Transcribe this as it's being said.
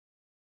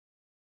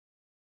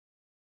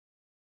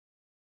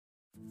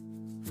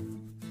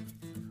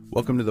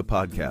Welcome to the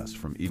podcast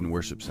from Eden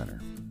Worship Center.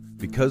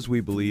 Because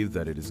we believe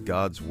that it is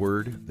God's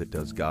Word that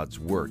does God's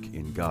work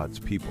in God's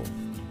people,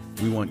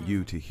 we want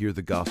you to hear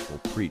the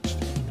gospel preached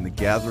in the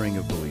gathering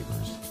of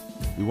believers.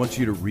 We want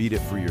you to read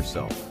it for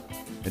yourself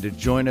and to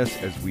join us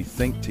as we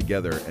think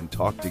together and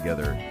talk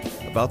together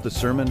about the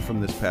sermon from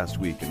this past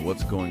week and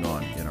what's going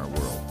on in our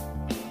world.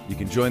 You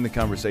can join the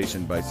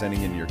conversation by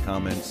sending in your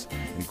comments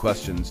and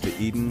questions to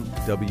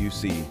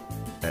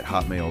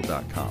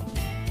edenwc@hotmail.com.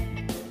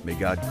 May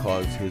God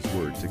cause His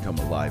Word to come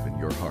alive in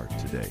your heart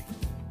today.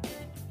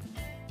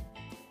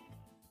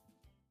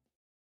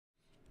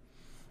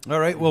 All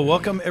right, well,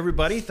 welcome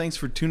everybody. Thanks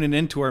for tuning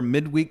in to our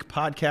midweek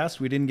podcast.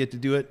 We didn't get to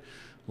do it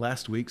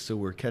last week, so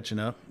we're catching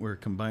up. We're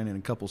combining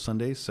a couple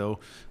Sundays. So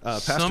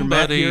Pastor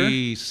Matt here.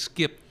 Somebody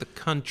skipped the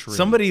country.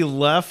 Somebody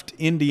left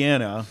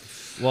Indiana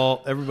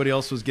while everybody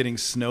else was getting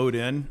snowed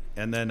in,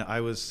 and then I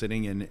was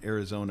sitting in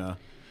Arizona.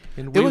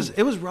 And It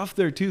was rough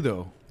there too,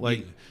 though.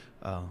 Like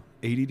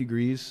 80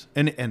 degrees,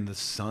 and the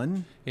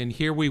sun. And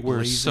here we were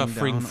blazing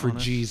suffering down for on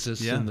us.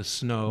 Jesus Yeah, in the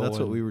snow. that's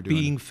what and we were doing.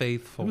 Being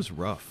faithful. It was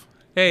rough.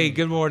 Hey,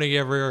 good morning,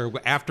 or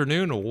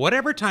afternoon, or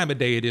whatever time of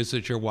day it is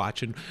that you're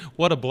watching.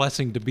 What a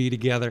blessing to be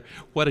together.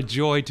 What a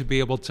joy to be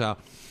able to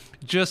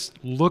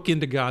just look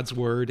into God's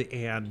Word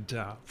and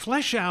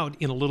flesh out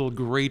in a little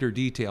greater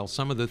detail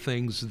some of the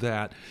things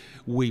that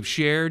we've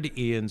shared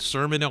in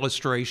sermon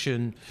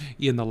illustration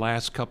in the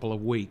last couple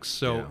of weeks.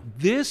 So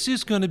This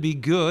is going to be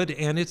good,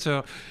 and it's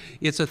a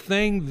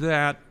thing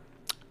that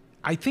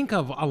I think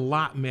of a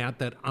lot, Matt,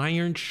 that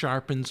iron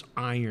sharpens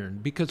iron,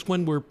 because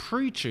when we're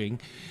preaching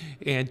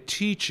and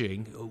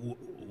teaching,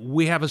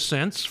 we have a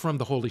sense from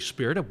the Holy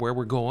Spirit of where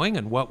we're going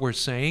and what we're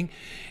saying.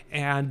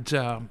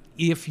 And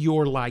if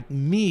you're like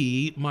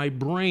me, my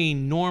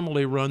brain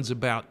normally runs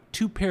about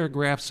 2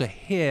 paragraphs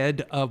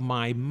ahead of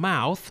my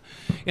mouth,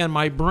 and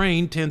my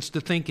brain tends to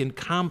think in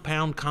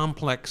compound,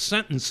 complex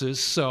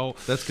sentences. So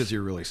That's because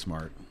you're really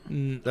smart.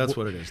 That's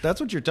what it is.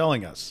 That's what you're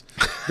telling us.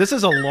 This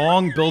is a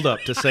long buildup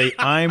to say,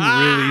 I'm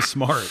really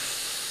smart.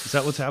 Is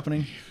that what's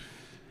happening?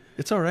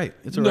 It's all right.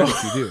 It's all right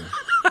if you do.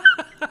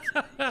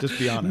 Just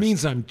be honest. It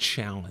means I'm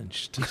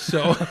challenged.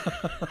 So,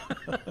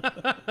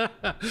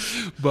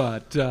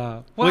 but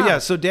wow. Well, yeah.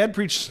 So Dad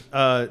preached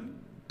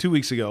 2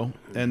 weeks ago,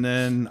 and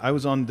then I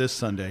was on this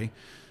Sunday.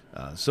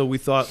 So we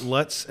thought,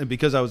 and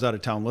because I was out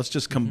of town, let's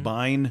just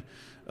combine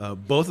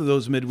both of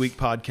those midweek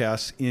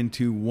podcasts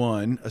into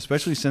one,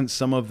 especially since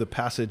some of the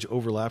passage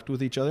overlapped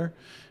with each other,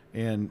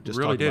 and just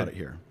Really talk about did. it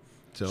here.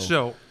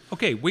 So,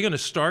 okay, we're going to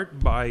start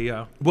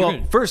by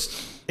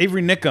First,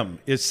 Avery Nickham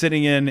is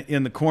sitting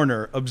in the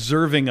corner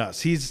observing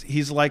us.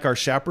 He's like our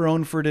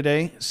chaperone for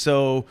today.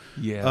 So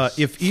Yes.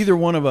 if either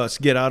one of us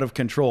get out of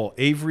control,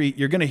 Avery,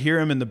 you're going to hear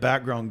him in the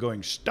background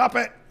going, "Stop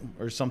it,"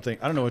 or something.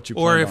 I don't know what you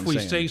or plan if on we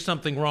saying. say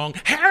something wrong,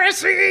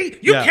 heresy!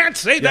 You can't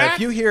say that. If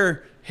you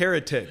hear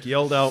heretic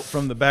yelled out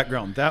from the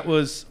background, that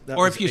was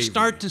or was if you Avery.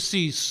 start to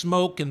see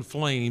smoke and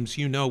flames,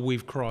 you know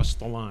we've crossed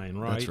the line,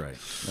 right? That's right.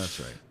 That's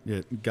right.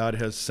 Yeah, God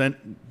has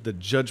sent the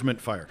judgment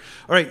fire.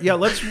 All right, yeah,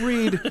 let's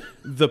read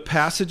the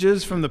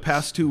passages from the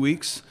past 2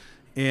 weeks.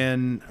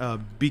 And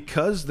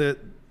because that...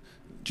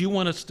 Do you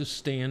want us to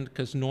stand?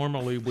 Because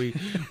normally we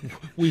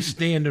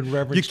stand in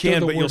reverence You to can,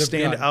 the but Word you'll of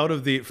stand God. out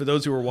of the... For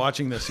those who are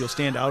watching this, you'll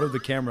stand out of the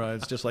camera.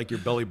 It's just like your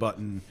belly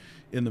button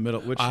in the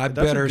middle, which that's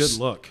a good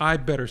look. I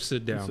better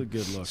sit down. That's a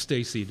good look.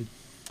 Stay seated.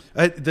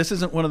 This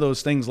isn't one of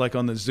those things like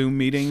on the Zoom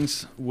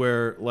meetings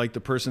where like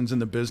the person's in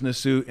the business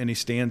suit and he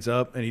stands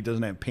up and he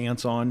doesn't have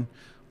pants on.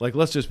 Like,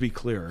 let's just be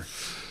clear.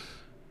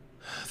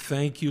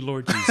 Thank you,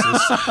 Lord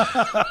Jesus.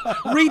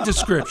 Read the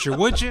scripture,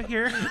 would you,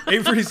 here?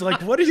 Avery's like,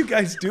 what are you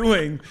guys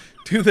doing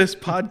to this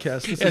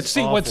podcast? This And is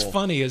see, what's awful.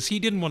 funny is he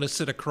didn't want to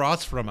sit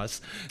across from us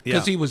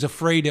because Yeah. he was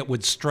afraid it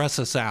would stress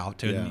us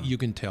out. And Yeah. you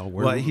can tell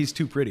we're... Well, he's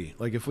too pretty.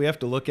 Like, if we have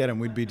to look at him,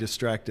 we'd be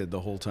distracted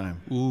the whole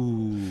time.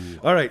 Ooh.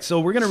 All right, so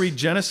we're going to read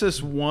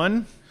Genesis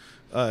 1,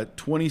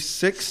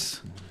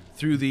 26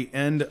 through the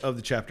end of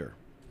the chapter.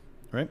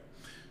 Right?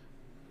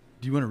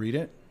 Do you want to read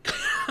it?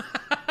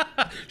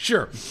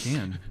 Sure. You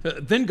can.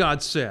 Then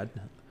God said,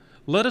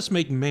 "Let us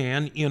make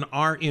man in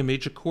our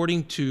image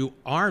according to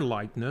our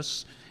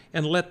likeness,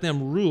 and let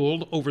them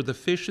rule over the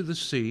fish of the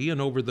sea, and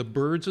over the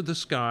birds of the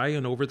sky,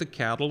 and over the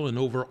cattle, and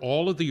over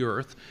all of the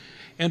earth,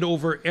 and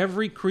over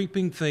every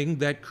creeping thing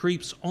that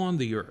creeps on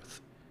the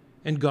earth."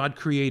 And God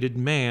created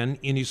man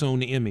in his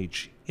own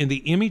image. In the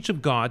image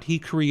of God he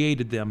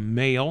created them,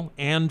 male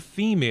and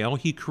female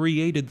he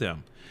created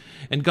them.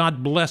 And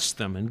God blessed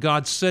them, and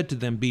God said to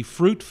them, "Be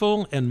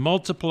fruitful and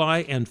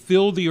multiply and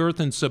fill the earth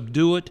and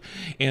subdue it,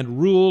 and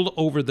rule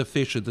over the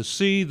fish of the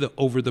sea,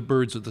 over the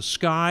birds of the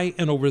sky,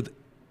 and over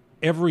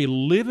every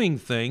living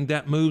thing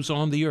that moves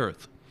on the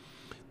earth."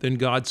 Then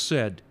God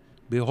said,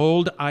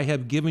 "Behold, I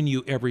have given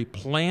you every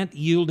plant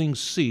yielding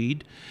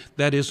seed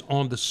that is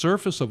on the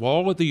surface of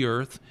all of the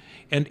earth,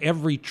 and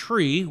every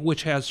tree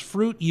which has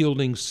fruit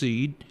yielding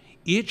seed.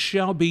 It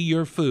shall be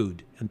your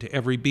food, and to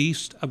every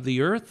beast of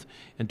the earth,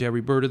 and to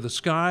every bird of the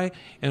sky,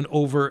 and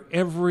over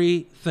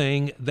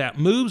everything that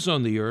moves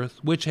on the earth,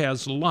 which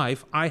has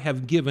life, I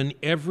have given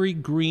every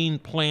green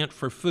plant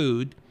for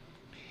food.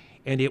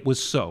 And it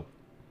was so.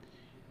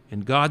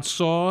 And God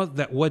saw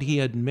that what he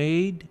had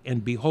made,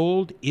 and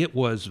behold, it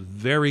was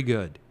very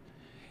good.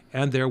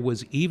 And there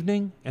was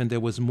evening, and there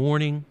was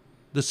morning,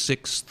 the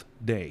sixth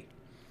day.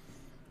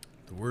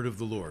 The word of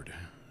the Lord.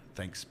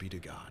 Thanks be to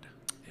God.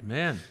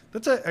 Amen.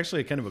 That's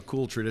actually kind of a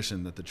cool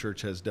tradition that the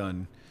church has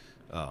done.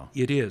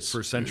 It is.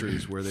 For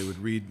centuries, where they would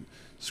read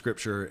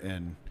Scripture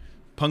and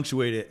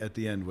punctuate it at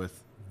the end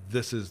with,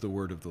 "This is the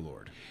word of the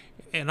Lord."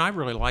 And I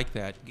really like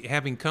that.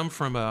 Having come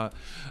from a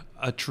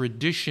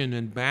tradition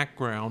and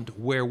background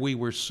where we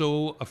were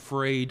so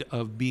afraid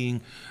of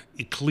being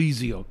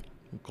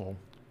ecclesiastical.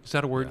 Is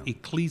that a word? Yeah.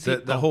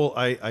 Ecclesiastical. The whole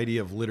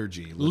idea of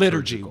liturgy. Liturgy.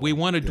 Liturgical. We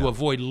wanted to Yeah.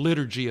 avoid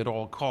liturgy at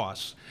all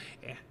costs.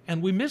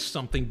 And we missed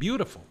something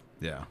beautiful.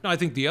 Yeah. Now, I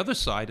think the other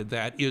side of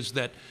that is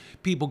that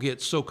people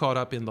get so caught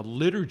up in the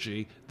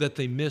liturgy that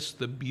they miss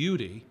the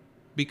beauty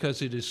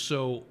because it is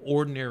so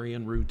ordinary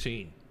and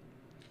routine.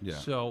 Yeah.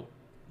 So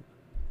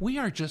we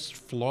are just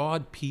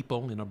flawed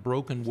people in a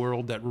broken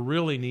world that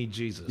really need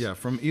Jesus. Yeah,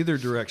 from either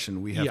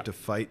direction, we have Yeah. to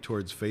fight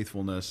towards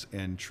faithfulness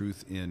and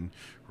truth in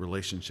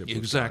relationship with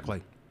Exactly.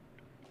 God.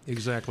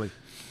 Exactly.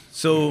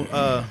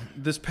 So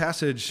this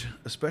passage,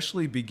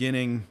 especially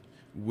beginning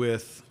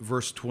with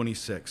verse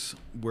 26,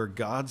 where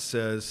God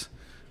says,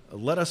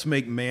 "Let us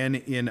make man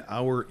in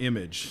our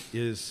image,"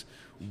 is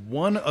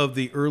one of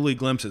the early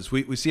glimpses.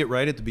 We see it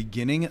right at the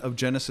beginning of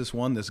Genesis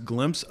 1, this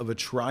glimpse of a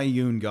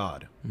triune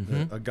God,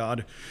 a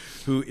God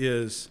who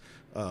is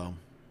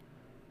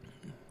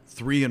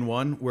 3 in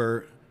 1,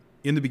 where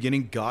in the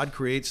beginning God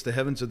creates the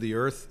heavens and the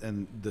earth,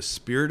 and the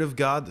Spirit of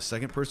God, the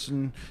second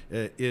person,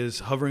 is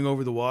hovering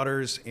over the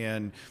waters,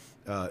 and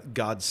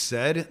God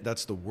said,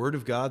 that's the word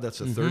of God, that's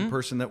the third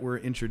person that we're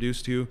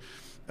introduced to.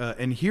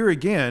 And here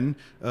again,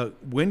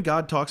 when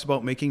God talks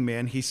about making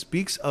man, he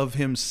speaks of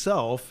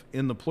himself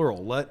in the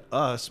plural. Let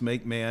us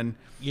make man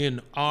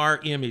In our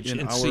image. In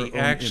And our see, own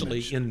actually,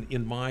 image.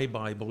 in my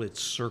Bible,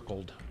 it's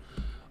circled.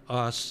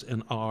 Us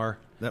and our.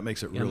 That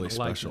makes it and really likeness.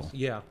 special.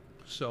 Yeah.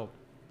 So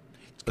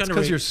it's That's kinda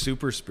because you're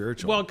super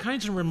spiritual. Well, it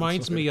kind of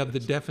reminds me of the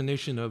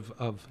definition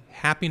of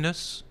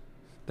happiness.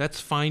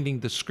 That's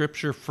finding the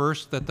scripture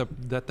first that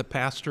the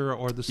pastor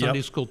or the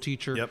Sunday school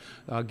teacher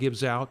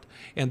gives out,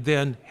 and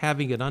then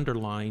having it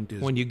underlined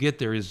when you get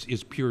there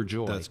is pure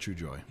joy. That's true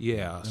joy.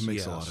 Yes, That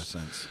makes a yes. lot of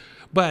sense.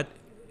 But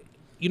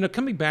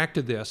coming back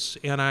to this,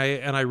 and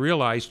I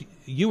realized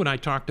you and I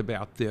talked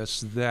about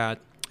this, that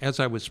as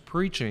I was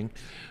preaching,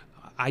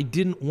 I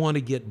didn't want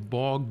to get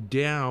bogged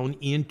down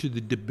into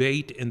the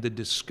debate and the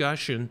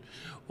discussion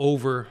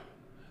over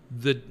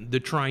the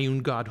triune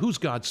God. Who's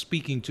God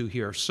speaking to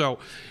here? So,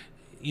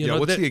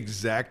 What's the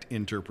exact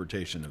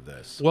interpretation of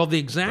this? Well, the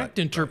exact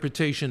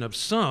interpretation of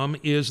some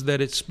is that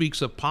it speaks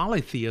of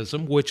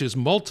polytheism, which is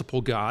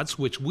multiple gods,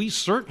 which we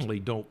certainly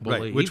don't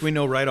believe. Right, which we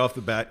know right off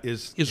the bat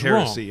is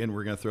heresy, and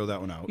we're going to throw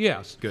that one out.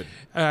 Yes. Good.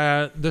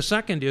 The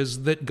second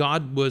is that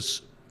God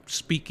was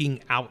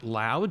speaking out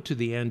loud to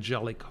the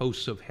angelic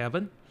hosts of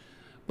heaven.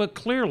 But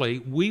clearly,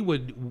 we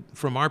would,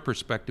 from our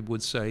perspective,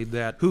 would say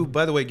that... Who,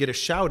 by the way, get a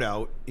shout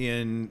out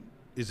in...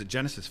 Is it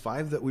Genesis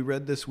 5 that we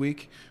read this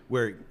week,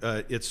 where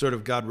it's sort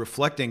of God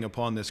reflecting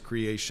upon this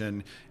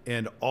creation,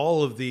 and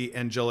all of the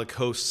angelic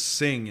hosts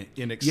sing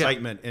in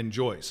excitement and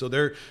joy. So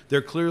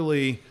they're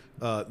clearly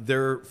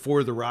they're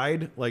for the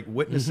ride, like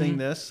witnessing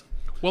this.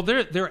 Well,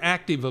 they're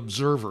active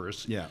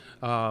observers. Yeah.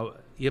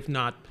 If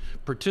not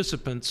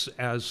participants,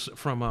 as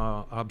from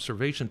a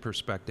observation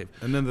perspective.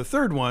 And then the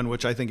third one,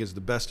 which I think is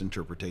the best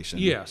interpretation.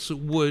 Yes, it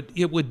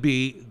would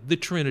be the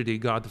Trinity,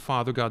 God the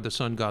Father, God the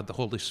Son, God the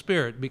Holy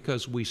Spirit,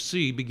 because we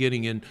see,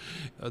 beginning in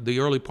the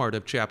early part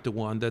of chapter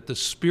 1, that the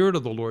Spirit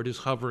of the Lord is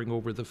hovering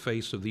over the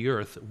face of the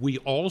earth. We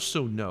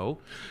also know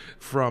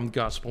from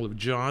Gospel of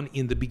John,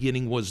 in the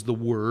beginning was the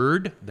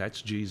Word,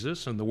 that's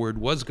Jesus, and the Word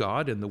was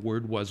God, and the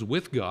Word was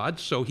with God.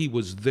 So he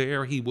was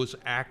there, he was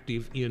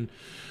active in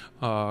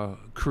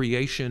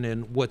creation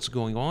and what's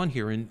going on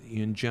here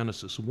in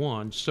Genesis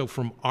 1. So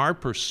from our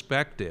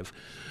perspective,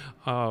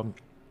 the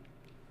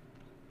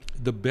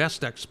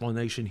best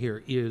explanation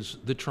here is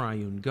the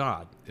triune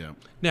God. Yeah.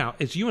 Now,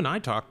 as you and I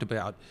talked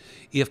about,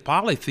 if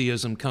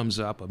polytheism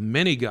comes up of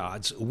many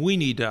gods, we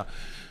need to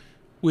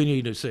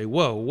say,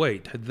 whoa,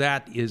 wait,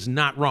 that is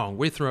not wrong.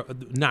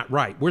 Not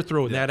right. We're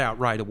throwing that out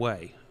right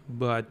away.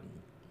 But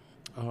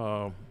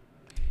I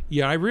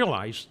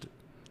realized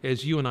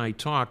as you and I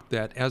talked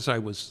that as I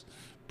was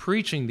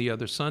preaching the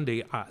other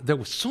Sunday, there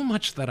was so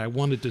much that I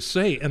wanted to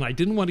say, and I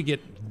didn't want to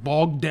get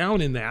bogged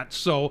down in that.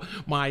 So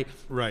I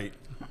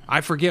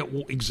forget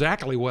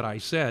exactly what I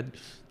said.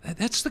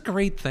 That's the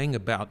great thing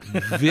about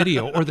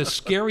video, or the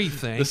scary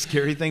thing. The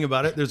scary thing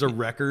about it, there's a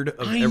record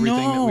of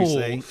everything that we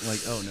say.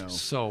 Like, oh no.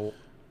 So,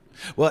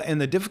 well,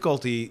 and the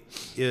difficulty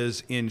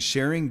is in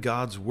sharing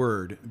God's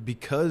word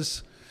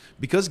because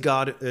because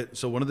God,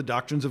 so one of the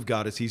doctrines of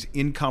God is he's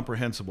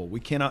incomprehensible. We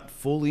cannot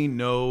fully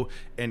know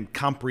and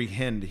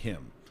comprehend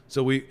him.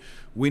 So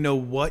we know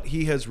what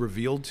he has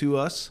revealed to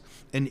us,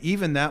 and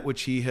even that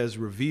which he has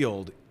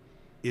revealed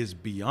is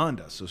beyond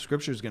us. So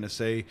Scripture is going to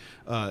say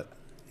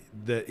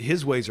that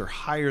his ways are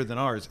higher than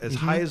ours, as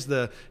high as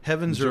the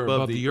heavens are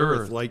above the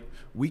earth. Like,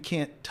 we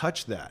can't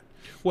touch that.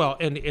 Well,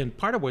 and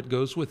part of what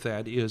goes with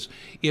that is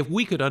if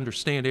we could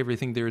understand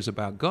everything there is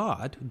about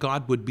God,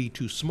 God would be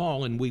too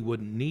small and we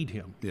wouldn't need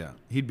him. Yeah,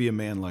 he'd be a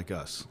man like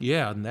us.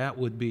 Yeah, and that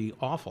would be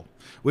awful.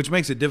 Which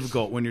makes it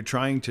difficult when you're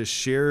trying to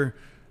share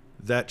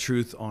that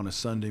truth on a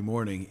Sunday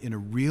morning in a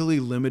really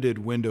limited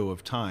window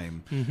of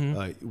time.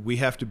 We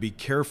have to be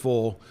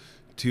careful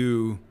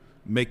to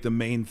make the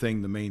main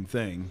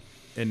thing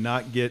and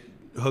not get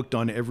hooked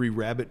on every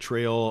rabbit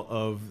trail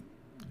of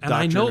and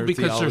I know or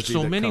because there's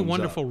so many comes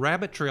wonderful up.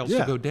 rabbit trails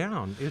to go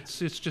down. It's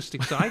just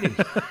exciting.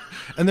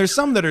 And there's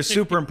some that are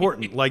super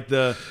important, like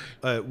the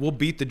we'll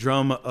beat the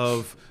drum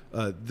of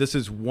this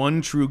is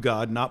one true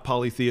God, not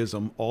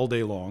polytheism, all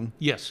day long.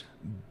 Yes.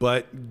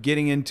 But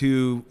getting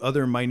into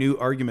other minute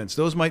arguments,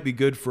 those might be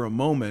good for a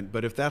moment,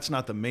 but if that's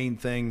not the main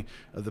thing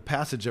of the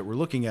passage that we're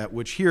looking at,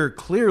 which here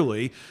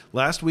clearly,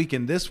 last week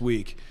and this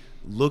week,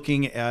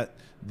 looking at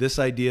this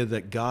idea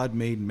that God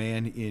made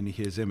man in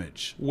his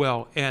image.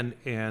 Well,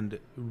 and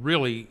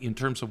really, in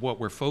terms of what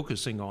we're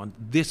focusing on,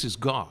 this is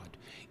God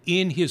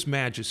in his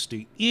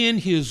majesty, in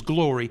his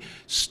glory,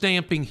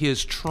 stamping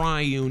his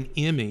triune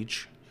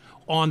image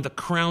on the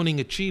crowning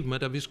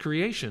achievement of his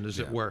creation, as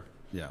it were.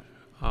 Yeah.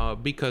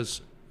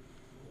 Because,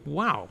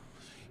 wow,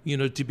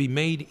 to be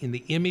made in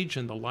the image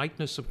and the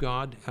likeness of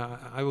God,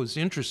 I was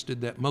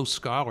interested that most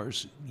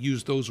scholars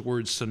use those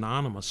words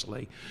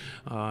synonymously,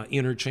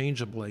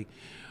 interchangeably.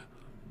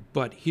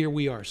 But here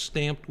we are,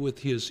 stamped with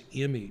his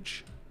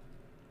image,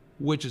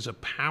 which is a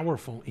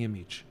powerful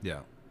image. Yeah.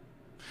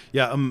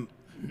 Yeah.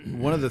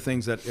 One of the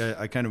things that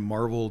I kind of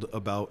marveled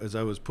about as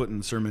I was putting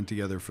the sermon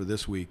together for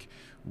this week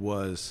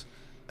was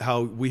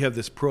how we have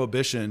this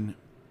prohibition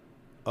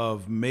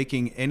of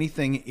making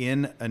anything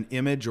in an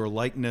image or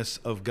likeness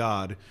of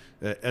God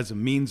as a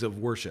means of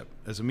worship,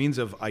 as a means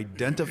of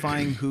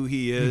identifying who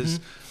he is,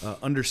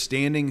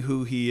 understanding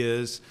who he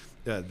is,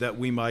 that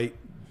we might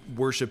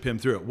worship him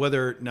through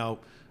it. Now,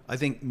 I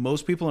think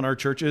most people in our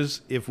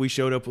churches, if we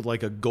showed up with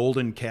like a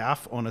golden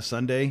calf on a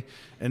Sunday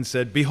and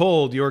said,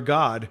 "Behold, your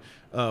God,"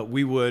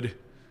 we would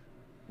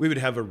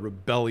have a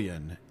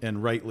rebellion,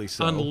 and rightly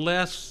so.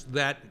 Unless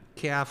that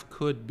calf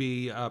could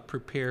be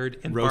prepared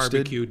and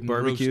roasted.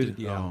 roasted.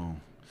 Yeah. Oh.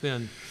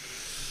 Then,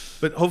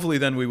 but hopefully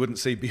then we wouldn't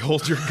say,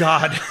 "Behold your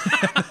God,"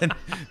 and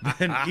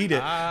then eat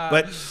it.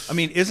 But I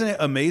mean, isn't it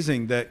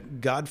amazing that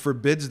God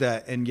forbids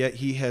that, and yet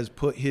he has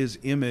put his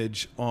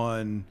image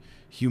on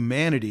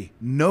humanity,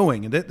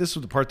 knowing, and this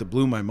was the part that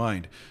blew my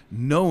mind,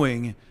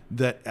 knowing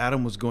that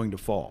Adam was going to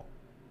fall.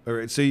 All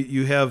right, so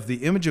you have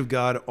the image of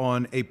God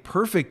on a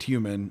perfect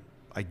human.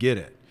 I get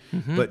it.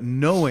 But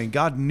knowing,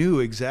 God knew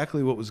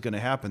exactly what was going to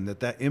happen,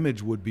 that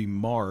image would be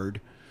marred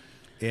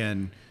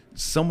and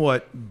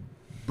somewhat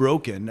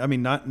broken. I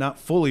mean, not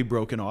fully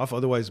broken off,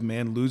 otherwise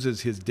man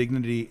loses his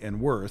dignity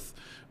and worth.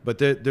 But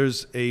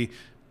there's a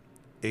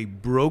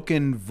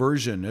broken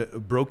version, a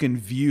broken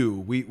view.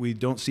 We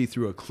don't see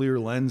through a clear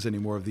lens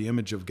anymore of the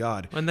image of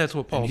God. And that's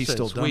what Paul says.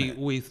 Still done it.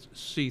 We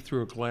see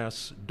through a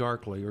glass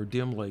darkly or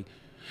dimly.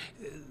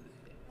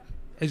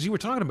 As you were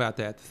talking about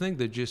that, the thing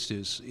that just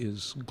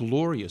is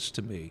glorious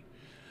to me,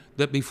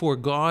 that before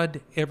God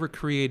ever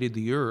created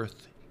the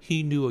earth,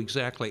 he knew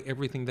exactly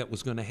everything that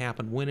was going to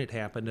happen, when it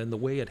happened, and the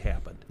way it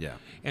happened. Yeah.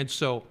 And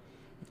so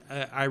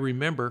I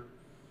remember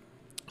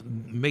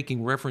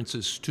making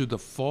references to the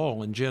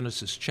fall in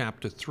Genesis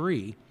chapter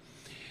 3,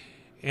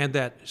 and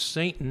that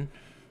Satan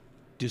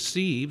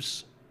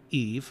deceives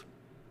Eve,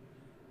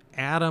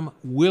 Adam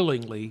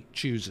willingly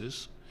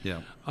chooses.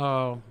 Yeah.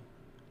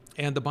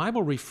 And the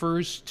Bible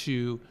refers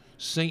to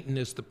Satan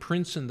as the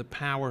prince and the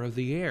power of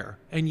the air.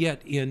 And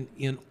yet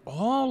in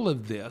all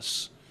of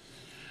this,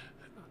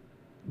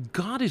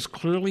 God is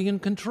clearly in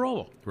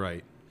control.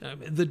 Right.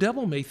 The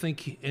devil may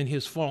think, and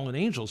his fallen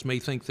angels may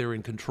think they're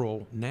in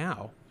control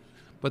now,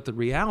 but the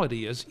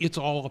reality is it's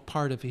all a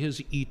part of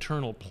his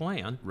eternal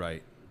plan.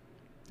 Right.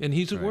 And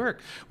he's at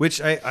work. Which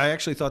I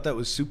actually thought that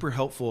was super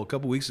helpful. A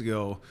couple weeks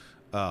ago,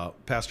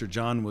 Pastor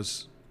John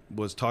was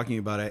talking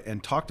about it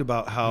and talked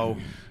about how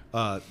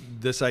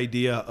this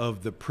idea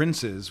of the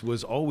princes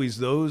was always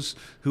those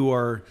who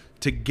are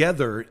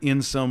together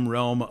in some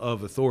realm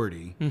of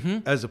authority,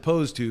 as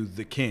opposed to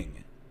the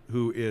king,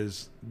 who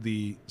is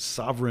the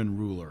sovereign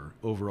ruler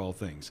over all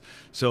things.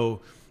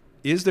 So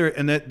is there,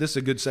 and this is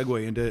a good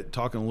segue into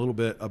talking a little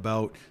bit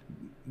about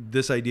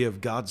this idea of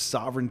God's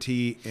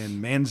sovereignty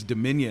and man's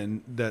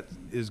dominion that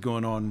is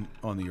going on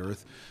the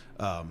earth.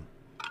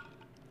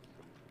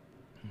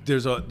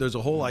 There's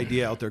a whole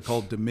idea out there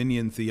called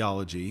dominion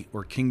theology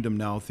or kingdom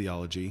now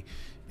theology,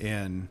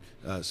 and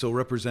so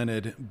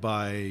represented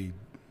by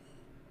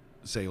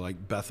say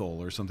like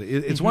Bethel or something.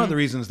 It's one of the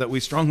reasons that we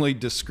strongly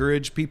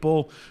discourage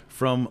people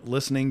from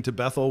listening to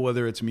Bethel,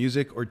 whether it's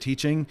music or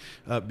teaching,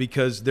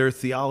 because their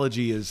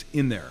theology is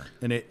in there,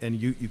 and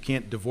you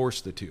can't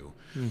divorce the two.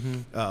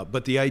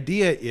 But the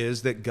idea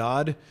is that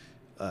God,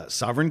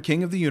 sovereign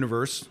King of the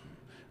universe,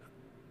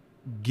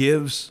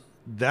 gives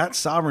that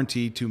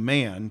sovereignty to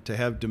man to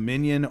have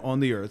dominion on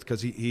the earth,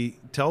 because he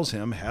tells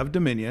him, have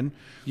dominion.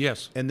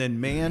 Yes. And then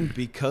man,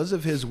 because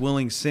of his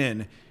willing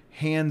sin,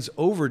 hands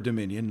over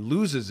dominion,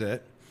 loses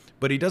it,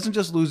 but he doesn't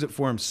just lose it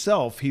for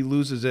himself, he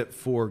loses it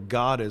for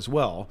God as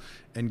well,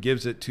 and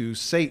gives it to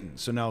Satan.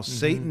 So now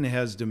Satan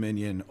has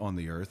dominion on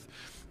the earth.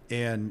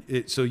 And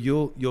so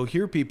you'll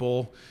hear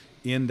people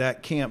in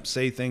that camp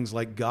say things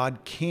like, God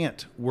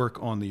can't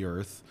work on the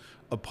earth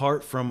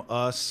apart from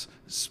us.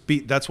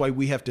 That's why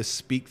we have to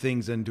speak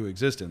things into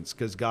existence,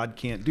 because God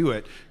can't do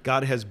it.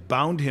 God has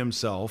bound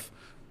himself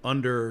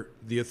under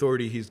the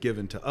authority he's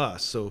given to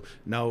us. So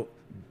now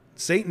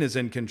Satan is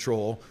in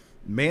control.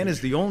 Man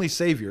is the only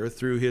savior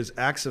through his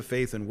acts of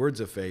faith and words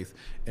of faith,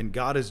 and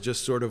God is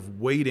just sort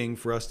of waiting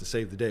for us to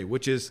save the day,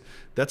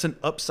 that's an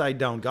upside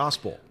down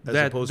gospel, as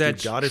opposed to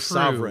God is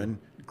sovereign,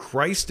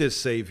 Christ is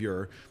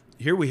savior.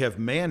 Here we have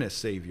man as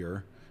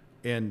savior,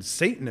 and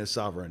Satan is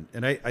sovereign.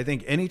 And I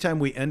think anytime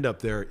we end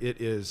up there,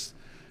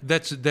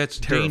 that's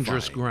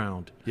dangerous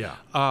ground. Yeah.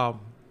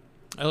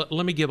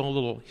 Let me give a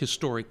little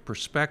historic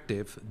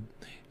perspective.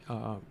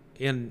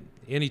 And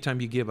anytime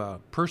you give a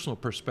personal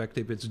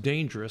perspective, it's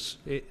dangerous.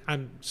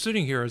 I'm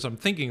sitting here as I'm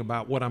thinking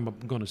about what I'm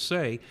going to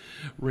say,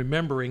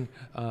 remembering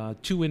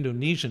two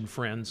Indonesian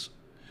friends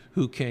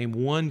who came.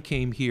 One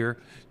came here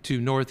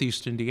to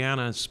Northeast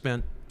Indiana and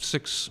spent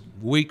 6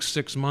 weeks,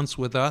 6 months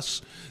with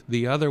us.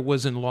 The other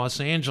was in Los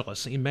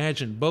Angeles.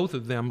 Imagine both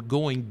of them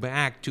going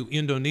back to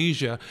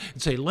Indonesia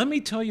and say, let me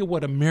tell you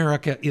what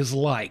America is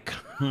like.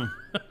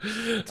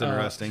 It's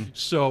interesting.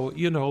 So,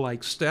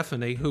 like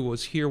Stephanie, who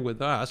was here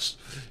with us,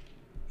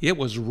 it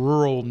was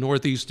rural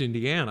Northeast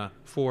Indiana.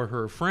 For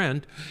her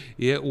friend,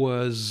 it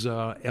was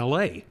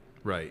L.A.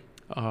 Right.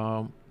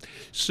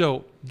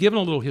 So given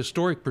a little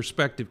historic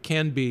perspective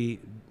can be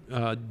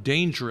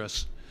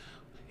dangerous.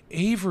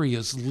 Avery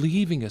is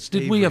leaving us.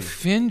 Did we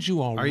offend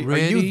you already? Are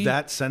you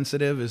that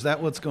sensitive? Is that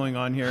what's going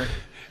on here?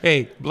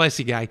 Hey, bless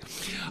you, guy.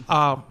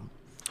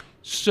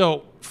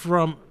 So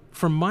from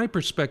my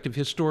perspective,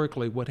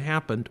 historically, what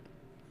happened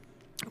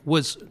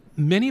was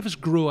many of us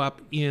grew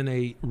up in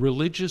a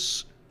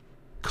religious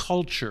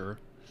culture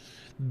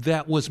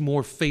that was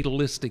more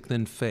fatalistic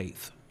than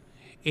faith.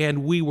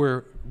 And we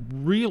were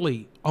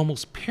really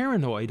almost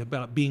paranoid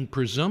about being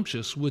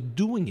presumptuous with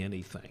doing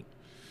anything.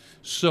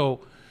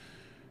 So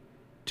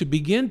to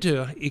begin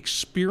to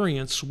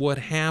experience what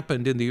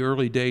happened in the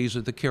early days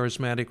of the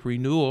charismatic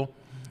renewal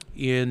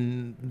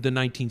in the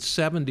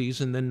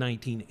 1970s and then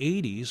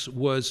 1980s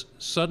was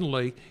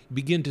suddenly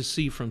begin to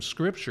see from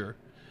Scripture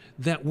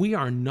that we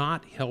are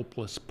not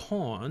helpless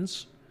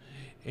pawns,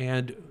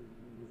 and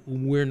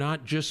we're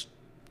not just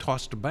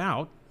tossed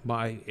about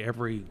by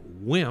every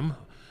whim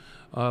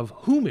of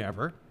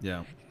whomever.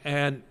 Yeah.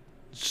 And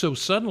so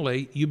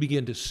suddenly you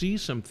begin to see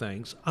some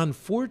things.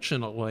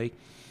 Unfortunately,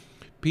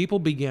 people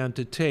began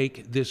to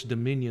take this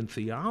dominion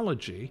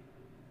theology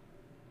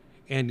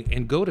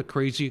and go to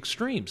crazy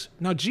extremes.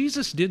 Now,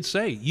 Jesus did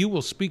say, you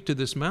will speak to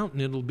this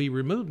mountain, it'll be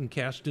removed and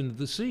cast into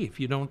the sea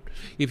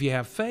if you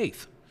have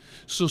faith.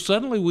 So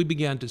suddenly we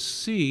began to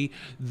see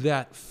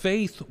that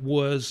faith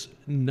was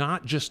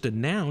not just a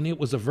noun, it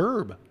was a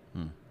verb.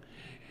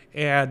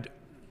 And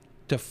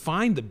to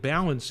find the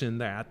balance in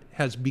that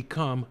has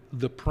become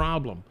the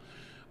problem.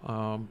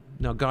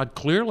 Now, God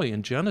clearly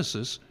in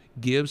Genesis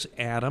gives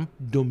Adam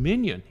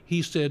dominion.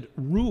 He said,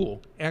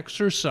 rule,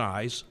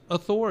 exercise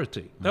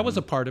authority. That was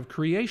a part of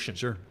creation.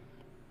 Sure.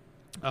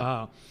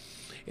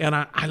 And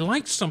I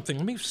liked something.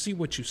 Let me see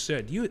what you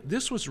said.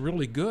 This was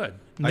really good.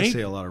 I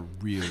say a lot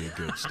of really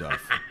good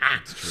stuff.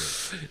 It's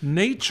true.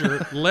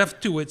 Nature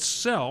left to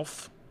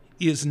itself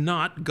is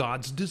not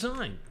God's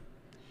design.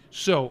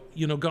 So,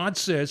 God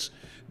says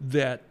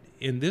that,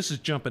 and this is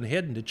jumping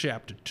ahead into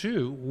chapter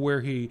 2,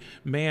 where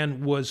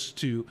man was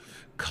to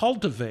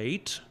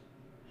cultivate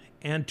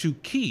and to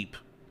keep.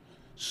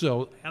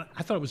 So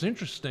I thought it was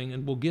interesting,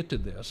 and we'll get to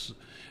this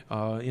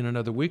in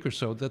another week or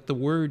so, that the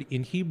word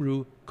in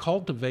Hebrew,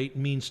 cultivate,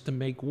 means to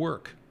make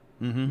work,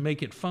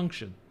 make it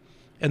function.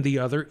 And the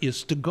other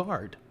is to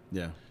guard.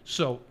 Yeah.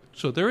 So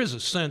there is a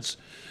sense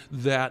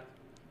that...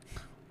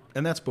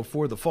 And that's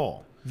before the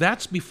fall.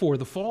 That's before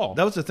the fall.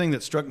 That was the thing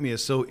that struck me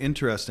as so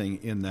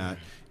interesting in that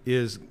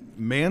is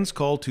man's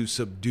call to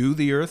subdue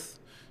the earth,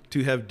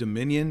 to have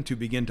dominion, to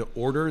begin to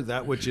order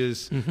that which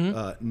is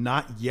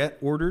not yet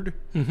ordered,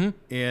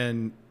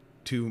 and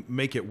to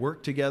make it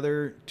work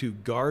together, to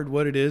guard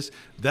what it is.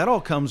 That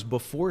all comes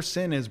before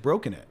sin has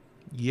broken it.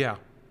 Yeah.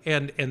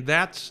 And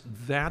that's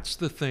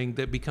the thing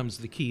that becomes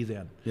the key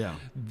then. Yeah.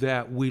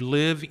 That we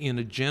live in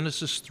a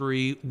Genesis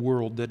 3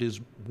 world that is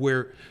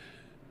where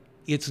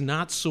it's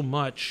not so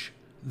much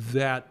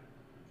that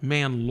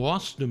man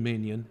lost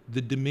dominion,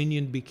 the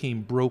dominion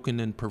became broken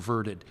and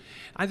perverted.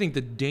 I think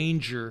the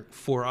danger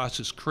for us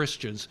as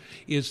Christians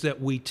is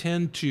that we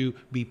tend to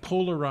be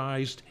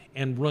polarized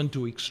and run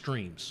to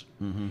extremes.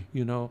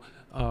 You know,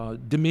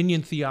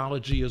 dominion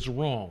theology is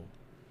wrong.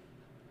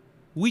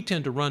 We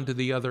tend to run to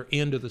the other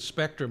end of the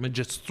spectrum and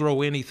just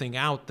throw anything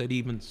out that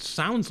even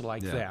sounds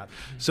like that.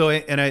 So,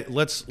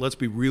 let's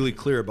be really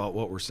clear about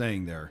what we're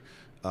saying there.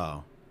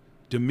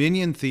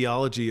 Dominion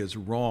theology is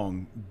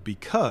wrong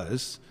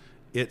because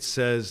it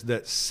says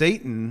that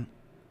Satan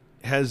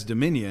has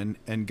dominion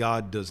and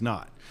God does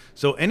not.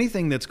 So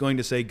anything that's going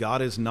to say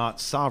God is not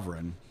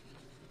sovereign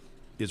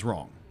is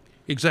wrong.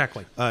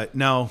 Exactly.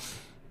 Now,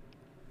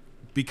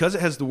 because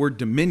it has the word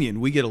dominion,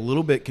 we get a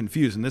little bit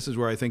confused, and this is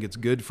where I think it's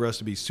good for us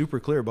to be super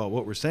clear about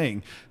what we're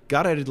saying.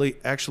 God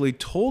actually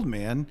told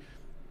man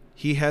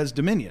he has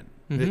dominion.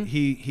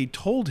 He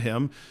told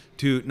him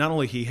to not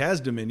only he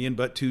has dominion,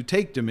 but to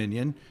take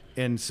dominion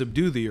and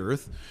subdue the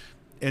earth.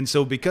 And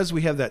so because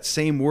we have that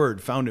same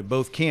word found in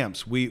both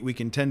camps, we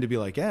can tend to be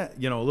like, a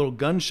little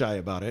gun shy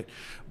about it.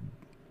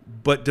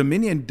 But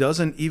dominion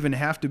doesn't even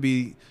have to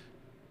be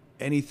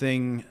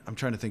anything, I'm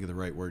trying to think of the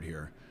right word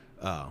here,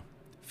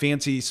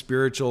 fancy,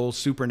 spiritual,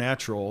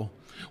 supernatural.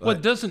 Well,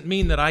 it doesn't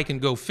mean that I can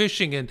go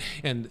fishing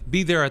and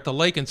be there at the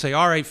lake and say,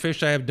 all right,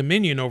 fish, I have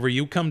dominion over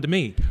you, come to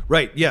me.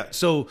 Right, yeah.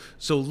 So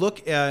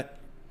look at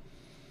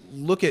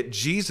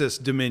Jesus'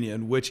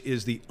 dominion, which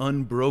is the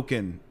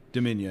unbroken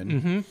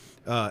dominion,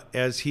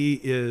 as he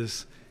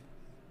is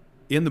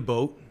in the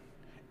boat,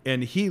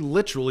 and he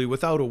literally,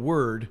 without a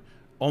word,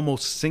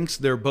 almost sinks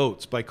their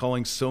boats by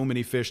calling so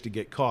many fish to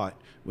get caught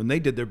when they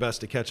did their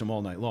best to catch them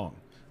all night long.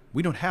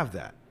 We don't have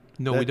that.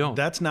 No, we don't.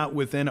 That's not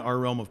within our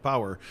realm of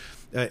power.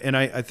 And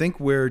I think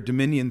where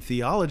dominion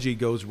theology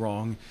goes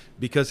wrong,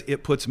 because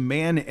it puts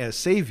man as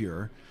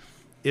savior,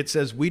 it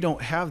says we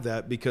don't have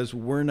that because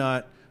we're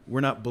not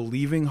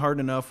believing hard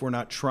enough, we're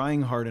not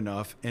trying hard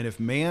enough. And if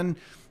man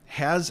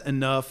has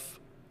enough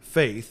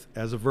faith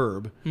as a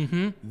verb,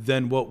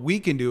 then what we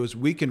can do is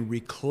we can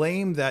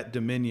reclaim that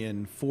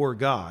dominion for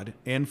God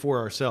and for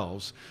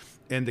ourselves.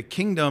 And the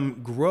kingdom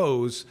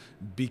grows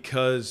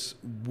because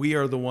we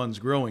are the ones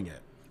growing it.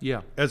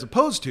 Yeah. As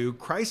opposed to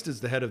Christ is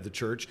the head of the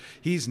church.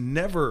 He's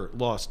never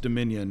lost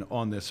dominion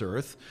on this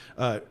earth.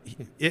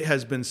 It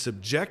has been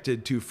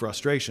subjected to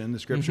frustration, the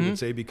scripture would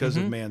say, because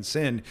of man's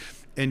sin.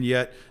 And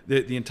yet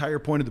the entire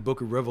point of the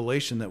book of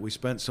Revelation that we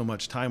spent so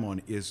much time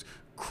on is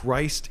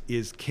Christ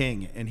is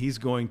king, and he's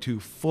going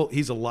to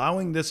he's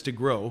allowing this to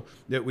grow,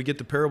 that we get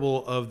the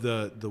parable of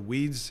the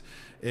weeds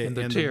and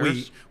the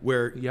wheat,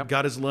 where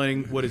God is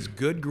letting what is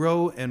good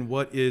grow and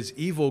what is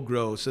evil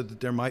grow, so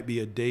that there might be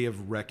a day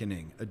of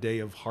reckoning, a day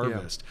of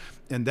harvest.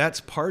 And that's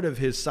part of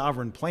his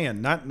sovereign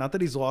plan, not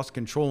that he's lost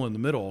control in the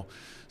middle.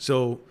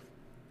 So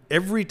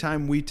every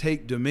time we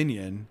take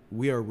dominion,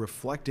 we are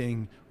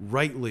reflecting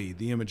rightly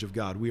the image of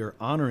God. We are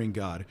honoring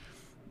God,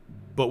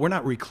 but we're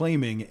not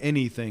reclaiming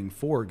anything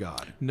for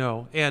God.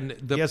 No, and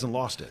he hasn't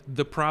lost it.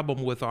 The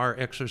problem with our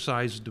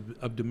exercise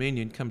of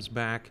dominion comes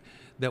back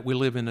that we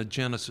live in a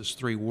Genesis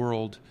 3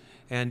 world,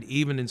 and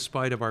even in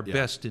spite of our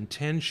best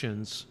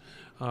intentions,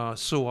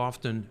 so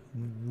often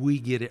we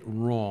get it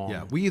wrong.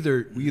 Yeah, we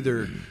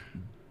either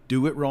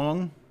do it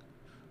wrong,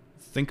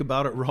 think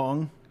about it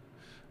wrong,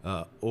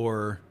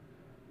 or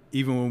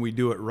even when we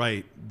do it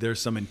right,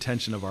 there's some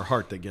intention of our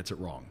heart that gets it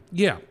wrong.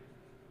 Yeah,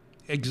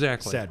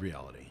 exactly. Sad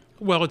reality.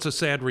 Well, it's a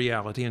sad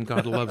reality, and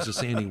God loves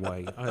us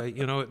anyway.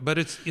 But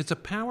it's a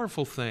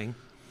powerful thing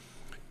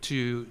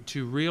to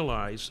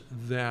realize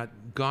that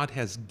God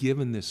has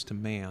given this to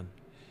man,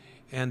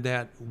 and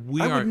that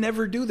I would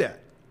never do that.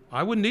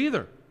 I wouldn't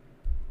either.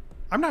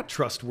 I'm not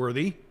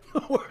trustworthy.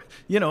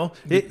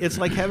 It's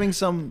like having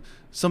some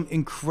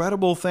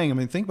incredible thing. I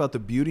mean, think about the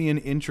beauty and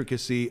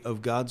intricacy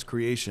of God's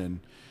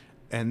creation,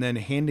 and then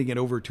handing it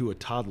over to a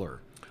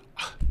toddler.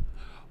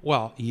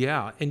 Well,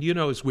 yeah. And,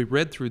 as we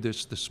read through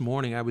this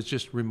morning, I was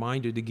just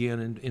reminded again,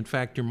 and in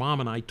fact, your mom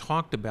and I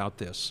talked about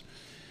this.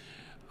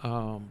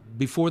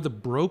 Before the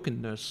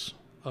brokenness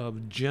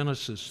of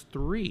Genesis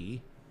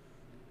 3,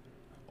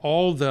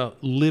 all the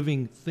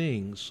living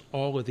things,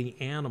 all of the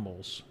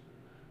animals,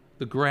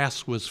 the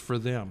grass was for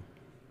them.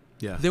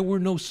 Yeah. There were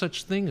no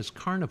such thing as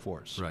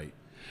carnivores. Right.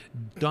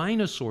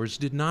 Dinosaurs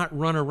did not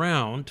run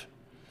around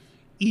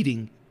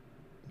eating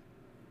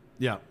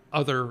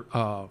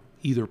other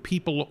either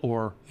people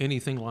or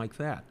anything like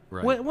that.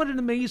 Right. What an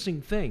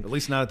amazing thing. At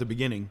least not at the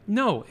beginning.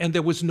 No, and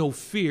there was no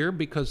fear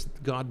because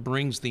God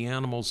brings the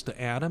animals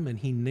to Adam and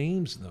he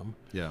names them.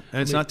 Yeah,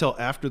 and it's not till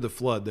after the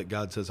flood that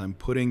God says, I'm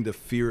putting the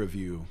fear of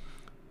you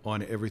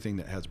on everything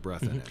that has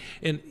breath in it.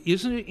 And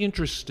isn't it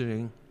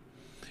interesting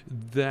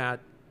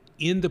that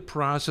in the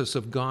process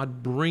of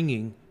God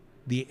bringing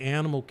the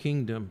animal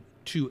kingdom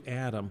to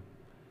Adam,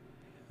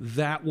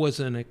 that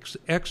was an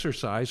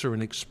exercise or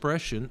an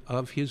expression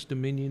of his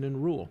dominion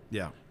and rule.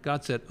 Yeah.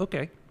 God said,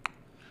 okay,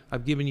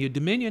 I've given you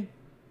dominion,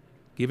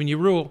 given you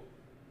rule.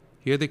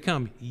 Here they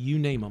come. You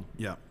name them.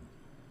 Yeah.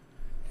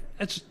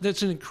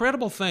 That's an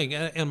incredible thing.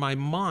 And my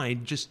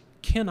mind just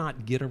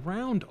cannot get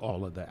around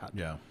all of that.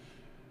 Yeah.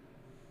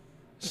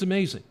 It's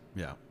amazing.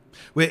 Yeah.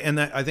 Wait, and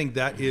I think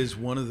that is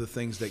one of the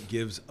things that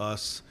gives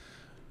us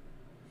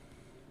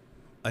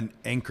an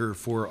anchor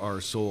for our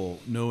soul,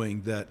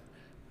 knowing that,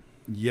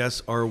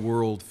 yes, our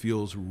world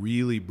feels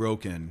really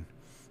broken,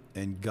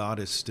 and God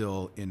is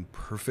still in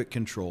perfect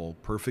control,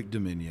 perfect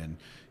dominion.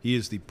 He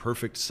is the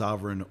perfect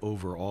sovereign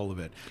over all of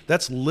it.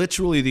 That's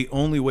literally the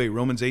only way,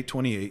 Romans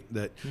 8:28,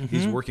 that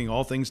he's working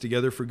all things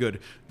together for good.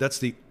 That's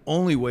the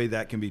only way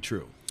that can be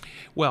true.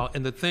 Well,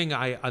 and the thing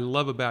I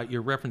love about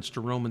your reference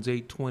to Romans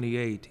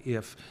 8:28,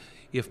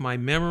 if my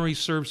memory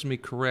serves me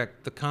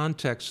correct, the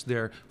context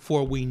there,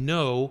 for we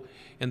know,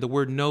 and the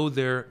word know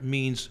there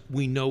means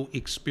we know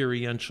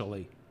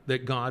experientially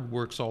that God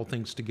works all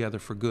things together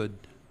for good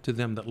to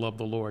them that love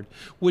the Lord,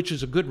 which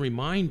is a good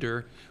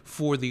reminder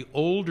for the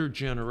older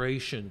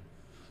generation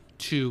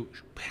to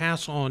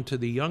pass on to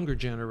the younger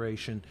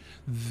generation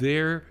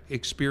their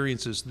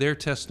experiences, their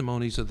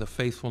testimonies of the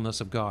faithfulness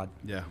of God.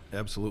 Yeah,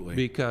 absolutely.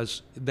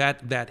 Because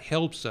that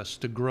helps us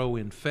to grow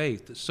in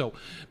faith. So,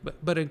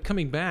 but in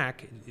coming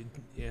back,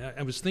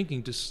 I was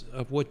thinking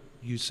of what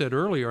you said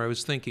earlier. I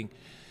was thinking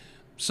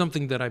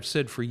something that I've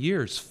said for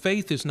years.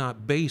 Faith is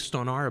not based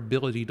on our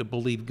ability to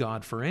believe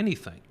God for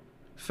anything.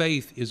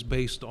 Faith is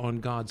based on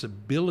God's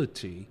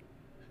ability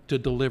to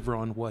deliver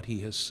on what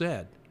he has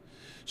said.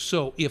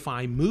 So if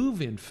I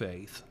move in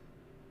faith,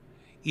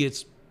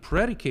 it's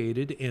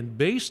predicated and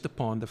based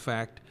upon the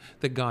fact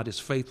that God is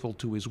faithful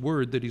to his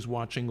word, that he's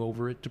watching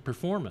over it to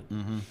perform it.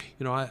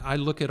 You know, I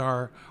look at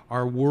our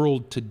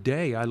world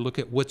today. I look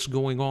at what's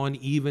going on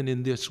even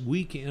in this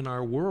week in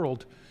our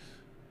world.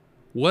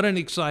 What an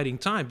exciting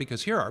time,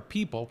 because here are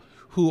people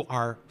who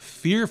are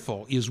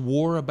fearful. Is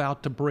war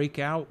about to break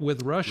out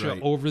with Russia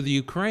over the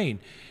Ukraine?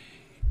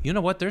 You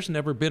know what? There's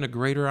never been a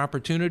greater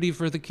opportunity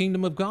for the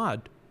kingdom of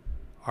God.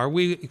 Are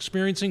we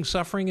experiencing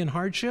suffering and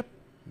hardship?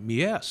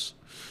 Yes.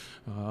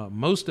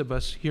 Most of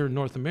us here in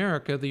North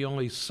America, the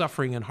only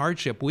suffering and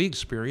hardship we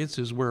experience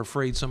is we're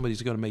afraid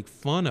somebody's going to make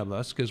fun of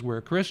us because we're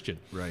a Christian.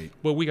 Right.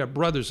 But we got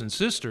brothers and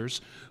sisters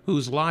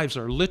whose lives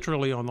are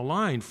literally on the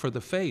line for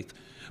the faith.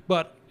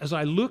 But as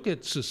I look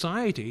at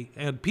society,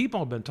 and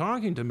people have been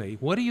talking to me,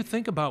 what do you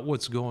think about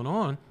what's going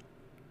on?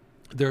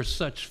 There's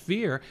such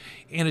fear,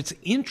 and it's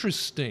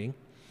interesting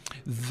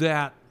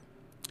that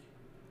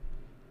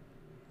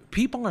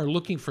people are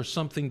looking for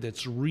something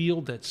that's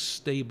real, that's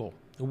stable.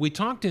 We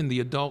talked in the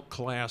adult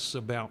class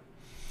about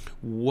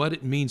what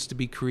it means to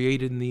be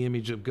created in the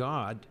image of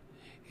God,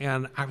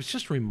 and I was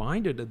just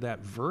reminded of that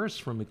verse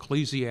from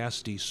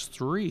Ecclesiastes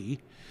 3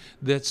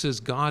 that says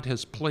God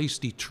has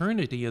placed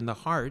eternity in the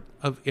heart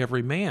of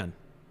every man.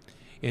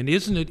 And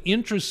isn't it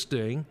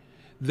interesting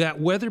that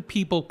whether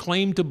people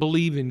claim to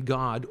believe in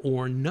God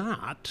or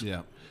not,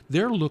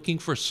 they're looking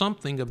for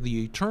something of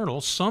the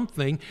eternal,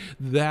 something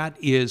that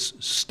is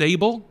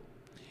stable,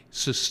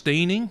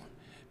 sustaining,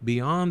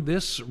 beyond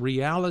this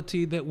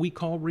reality that we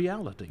call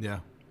reality. Yeah.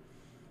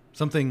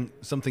 Something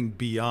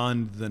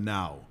beyond the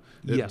now.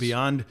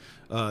 Beyond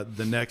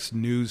the next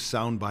news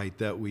soundbite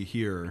that we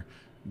hear,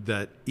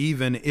 that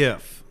even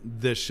if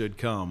this should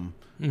come,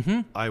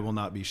 I will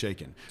not be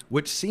shaken,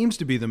 which seems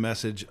to be the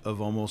message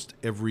of almost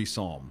every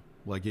psalm.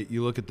 Like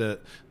you look at the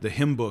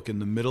hymn book in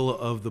the middle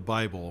of the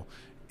Bible,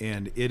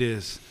 and it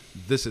is,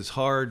 this is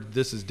hard,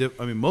 this is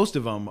I mean, most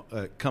of them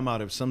come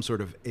out of some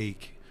sort of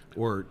ache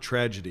or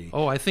tragedy.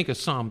 Oh, I think of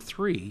Psalm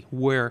 3,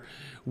 where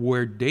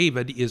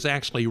David is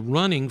actually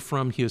running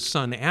from his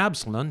son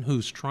Absalom,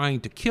 who's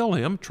trying to kill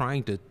him,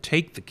 trying to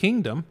take the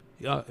kingdom.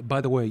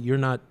 By the way, you're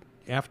not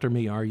after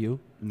me, are you?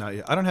 No,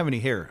 I don't have any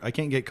hair. I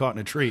can't get caught in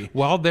a tree.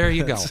 Well, there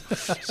you go.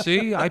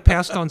 See, I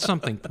passed on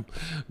something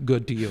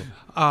good to you.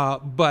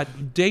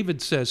 But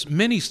David says,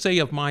 many say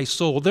of my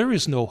soul, there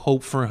is no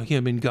hope for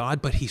him in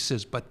God. But he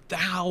says, but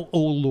thou, O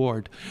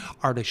Lord,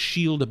 art a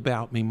shield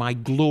about me, my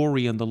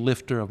glory and the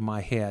lifter of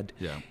my head.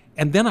 Yeah.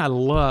 And then I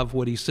love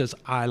what he says,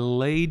 I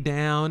lay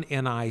down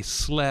and I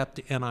slept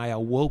and I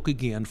awoke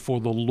again, for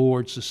the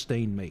Lord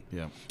sustained me.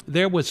 Yeah.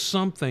 There was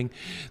something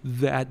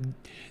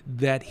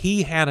that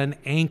he had an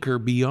anchor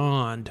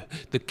beyond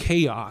the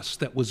chaos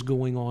that was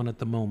going on at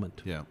the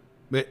moment. Yeah.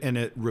 And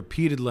it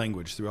repeated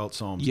language throughout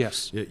Psalms.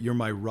 Yes. You're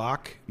my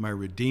rock, my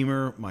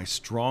redeemer, my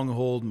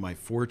stronghold, my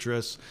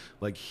fortress.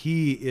 Like,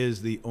 he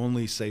is the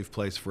only safe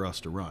place for us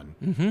to run.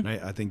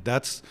 Right? I think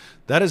that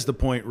is the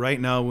point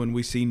right now when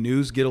we see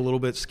news get a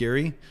little bit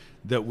scary,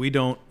 that we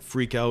don't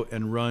freak out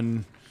and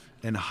run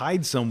and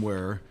hide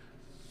somewhere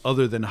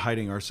other than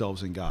hiding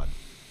ourselves in God.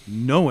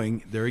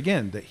 Knowing, there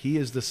again, that he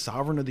is the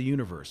sovereign of the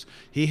universe.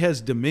 He has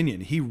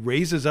dominion. He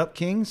raises up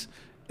kings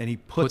and he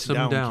puts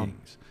them down.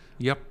 Kings.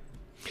 Yep.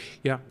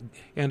 Yeah,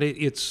 and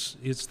it's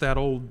that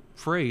old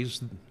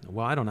phrase,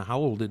 well, I don't know how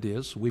old it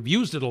is. We've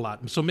used it a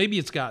lot, so maybe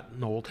it's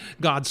gotten old.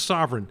 God's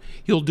sovereign.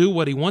 He'll do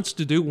what he wants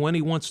to do, when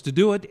he wants to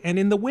do it, and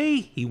in the way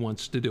he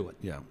wants to do it.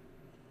 Yeah.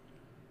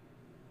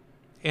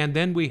 And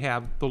then we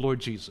have the Lord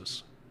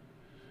Jesus,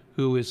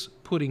 who is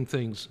putting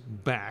things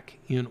back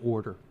in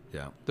order.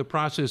 Yeah. The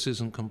process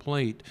isn't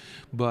complete,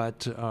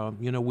 but,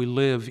 we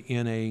live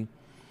in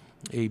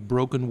a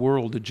broken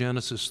world, a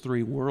Genesis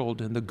 3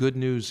 world. And the good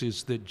news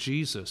is that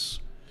Jesus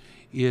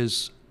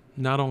is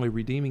not only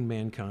redeeming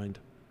mankind,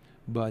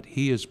 but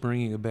he is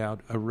bringing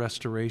about a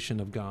restoration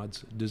of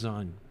God's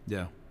design.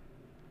 Yeah.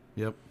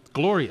 Yep.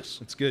 Glorious.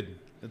 That's good.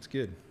 That's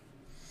good.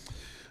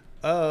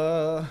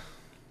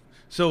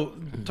 So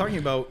talking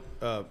about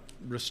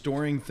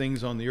restoring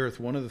things on the earth,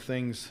 one of the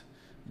things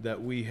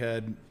that we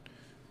had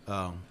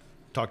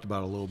talked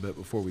about a little bit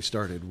before we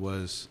started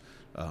was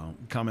a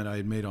comment I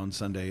had made on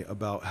Sunday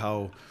about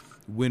how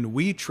when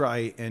we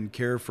try and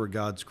care for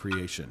God's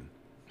creation,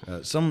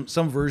 some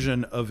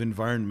version of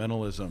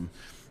environmentalism,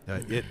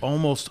 it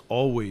almost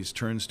always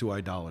turns to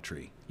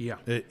idolatry. Yeah.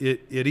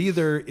 It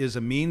either is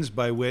a means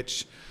by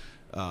which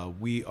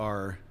we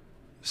are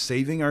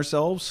saving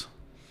ourselves.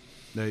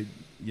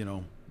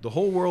 The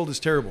whole world is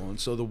terrible, and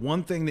so the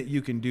one thing that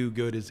you can do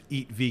good is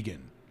eat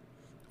vegan,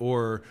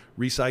 or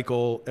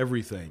recycle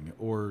everything,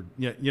 or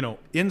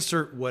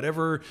insert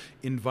whatever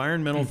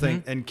environmental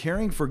thing. And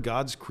caring for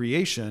God's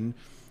creation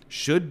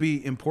should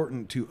be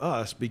important to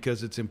us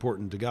because it's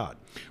important to God.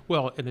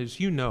 Well, and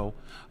as you know,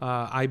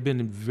 I've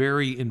been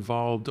very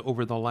involved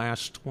over the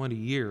last 20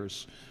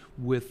 years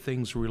with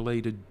things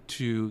related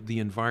to the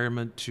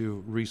environment,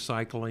 to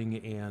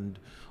recycling, and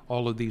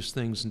all of these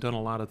things, and done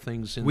a lot of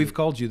things. We've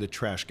called you the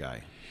trash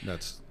guy.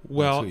 That's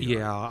who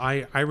you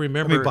are. I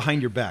remember. I mean,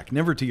 behind your back,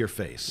 never to your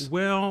face.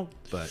 Well,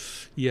 but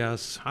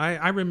yes,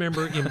 I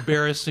remember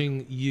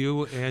embarrassing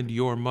you and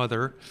your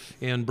mother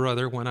and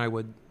brother when I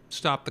would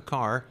stop the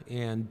car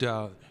and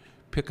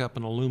pick up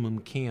an aluminum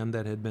can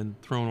that had been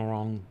thrown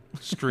along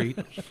the street.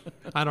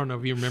 I don't know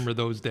if you remember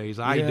those days.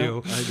 I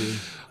do. I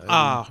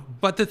do.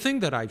 But the thing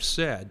that I've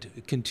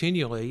said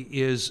continually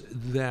is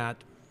that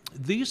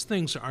these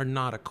things are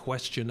not a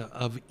question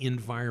of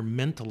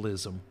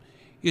environmentalism.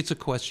 It's a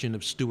question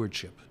of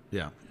stewardship.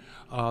 Yeah.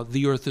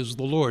 The earth is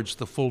the Lord's,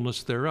 the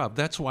fullness thereof.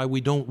 That's why we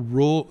don't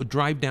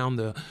drive down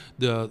the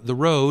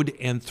road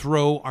and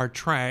throw our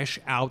trash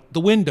out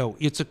the window.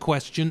 It's a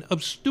question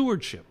of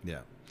stewardship. Yeah.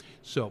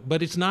 So,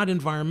 but it's not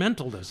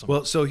environmentalism.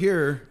 Well, so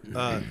here,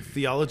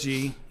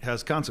 theology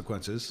has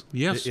consequences.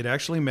 Yes. It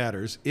actually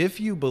matters. If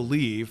you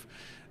believe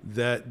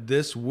that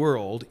this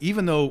world,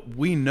 even though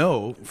we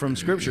know from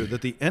Scripture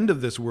that the end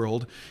of this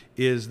world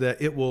is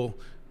that it will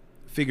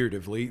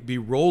figuratively be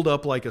rolled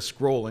up like a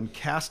scroll and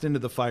cast into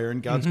the fire,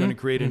 and God's going to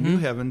create a new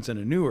heavens and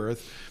a new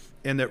earth,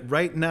 and that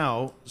right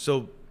now,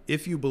 so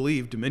if you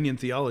believe dominion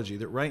theology,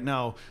 that right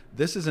now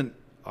this isn't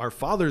our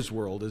Father's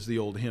world, as the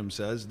old hymn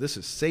says, this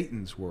is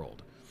Satan's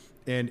world,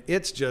 and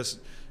it's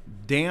just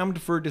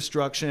damned for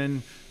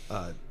destruction.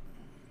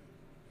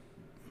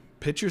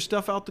 Pitch your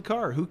stuff out the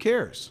car. Who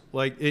cares?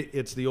 Like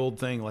it's the old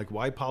thing, like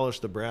why polish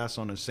the brass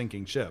on a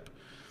sinking ship?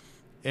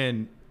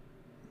 And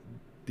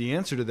the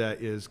answer to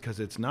that is because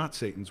it's not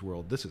Satan's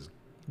world. This is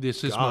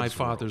God's my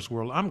Father's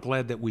world. I'm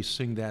glad that we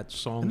sing that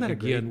song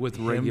again with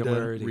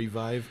regularity.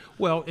 Revive.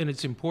 Well, and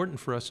it's important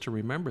for us to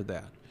remember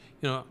that.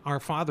 Our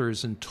Father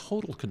is in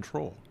total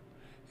control.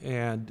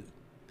 And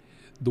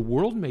the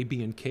world may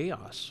be in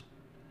chaos,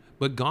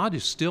 but God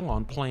is still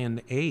on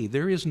plan A.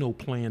 There is no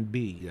plan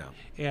B. Yeah.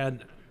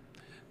 And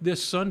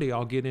this Sunday,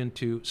 I'll get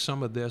into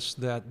some of this,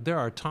 that there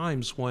are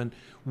times when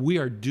we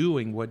are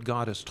doing what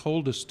God has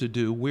told us to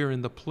do. We're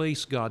in the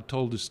place God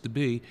told us to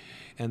be,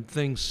 and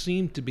things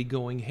seem to be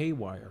going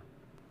haywire.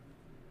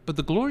 But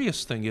the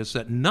glorious thing is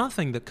that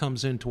nothing that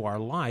comes into our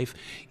life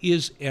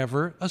is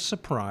ever a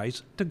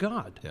surprise to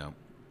God. Yeah.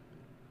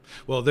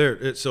 Well,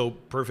 so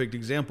perfect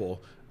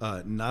example.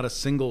 Not a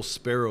single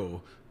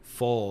sparrow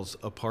falls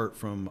apart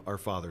from our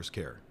Father's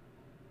care.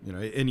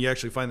 And you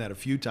actually find that a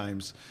few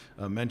times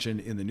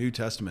mentioned in the New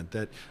Testament,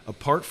 that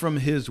apart from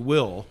His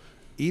will,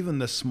 even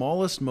the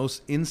smallest,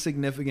 most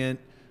insignificant,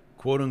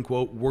 quote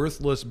unquote,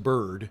 worthless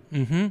bird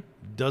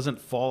doesn't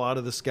fall out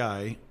of the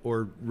sky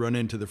or run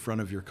into the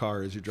front of your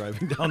car as you're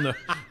driving down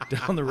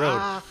the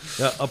road.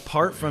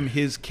 Apart from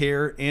His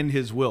care and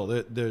His will,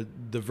 the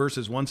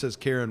verses, one says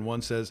care and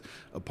one says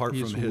apart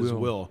from His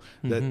will.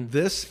 That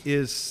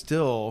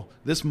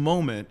this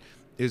moment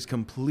is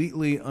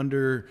completely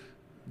under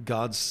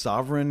God's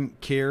sovereign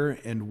care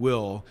and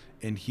will,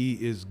 and He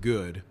is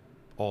good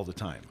all the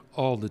time.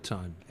 All the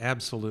time,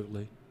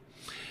 absolutely.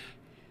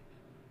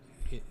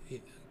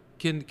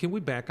 Can we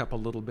back up a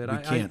little bit? We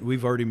can't.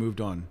 We've already moved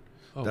on.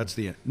 Oh. That's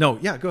the end. No,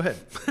 yeah, go ahead.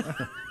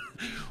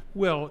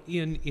 Well,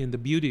 in the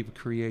beauty of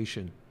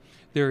creation,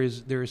 there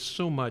is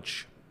so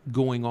much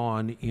going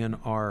on in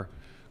our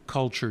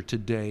culture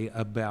today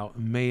about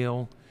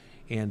male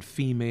and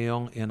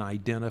female and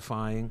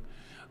identifying.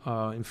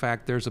 In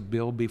fact, there's a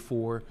bill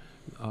before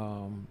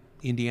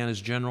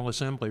Indiana's General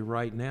Assembly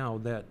right now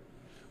that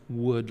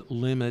would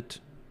limit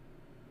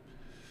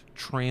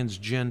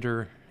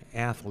transgender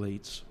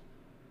athletes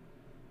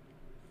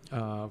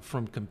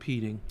from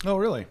competing. Oh,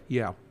 really?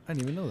 Yeah. I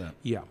didn't even know that.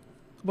 Yeah.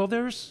 Well,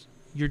 there's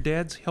your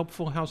dad's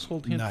helpful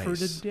household hint for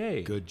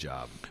today. Good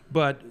job.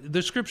 But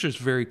the Scripture is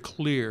very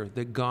clear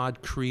that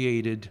God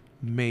created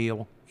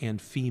male and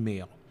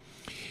female.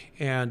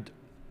 And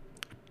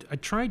I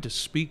tried to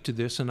speak to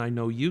this, and I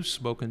know you've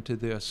spoken to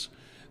this,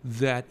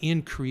 that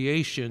in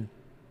creation,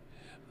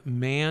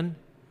 man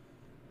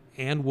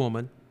and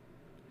woman,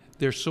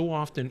 there's so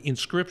often in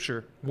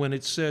Scripture when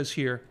it says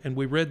here, and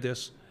we read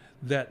this,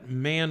 that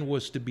man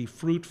was to be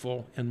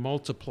fruitful and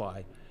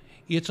multiply.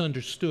 It's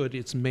understood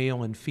it's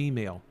male and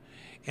female,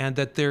 and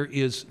that there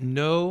is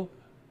no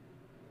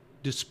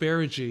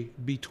disparity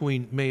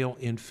between male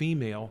and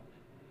female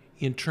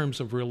in terms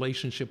of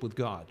relationship with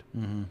God.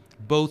 Mm-hmm.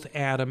 Both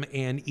Adam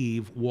and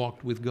Eve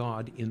walked with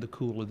God in the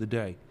cool of the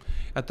day.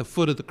 At the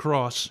foot of the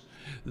cross,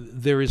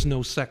 there is no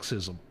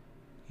sexism.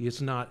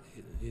 It's not.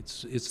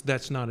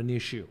 That's not an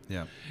issue.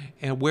 Yeah.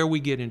 And where we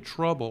get in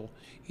trouble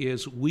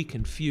is we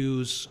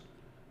confuse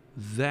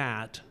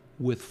that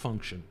with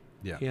function.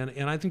 Yeah.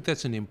 And I think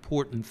that's an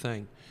important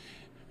thing.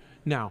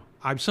 Now,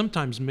 I've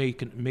sometimes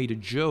made a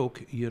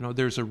joke,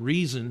 there's a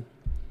reason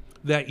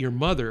that your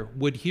mother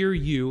would hear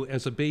you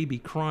as a baby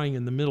crying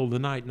in the middle of the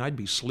night and I'd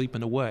be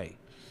sleeping away.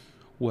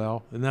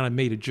 Well, and then I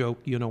made a joke,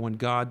 when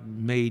God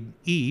made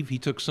Eve, he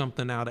took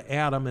something out of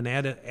Adam and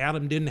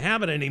Adam didn't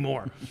have it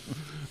anymore.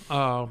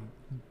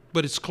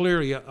 But it's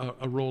clearly a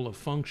role of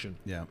function.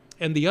 Yeah.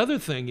 And the other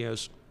thing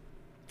is,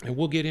 and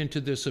we'll get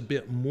into this a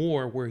bit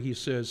more, where he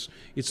says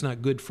it's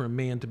not good for a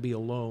man to be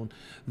alone.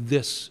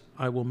 This,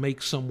 I will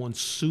make someone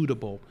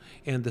suitable.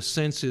 And the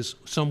sense is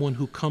someone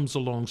who comes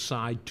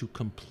alongside to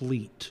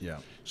complete. Yeah.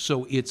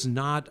 So it's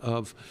not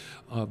of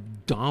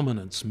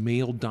dominance,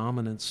 male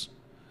dominance,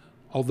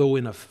 although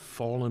in a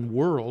fallen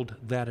world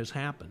that has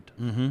happened.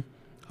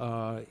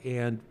 Mm-hmm.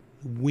 And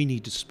we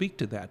need to speak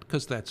to that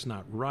because that's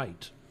not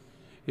right.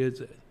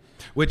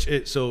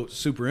 So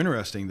super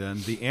interesting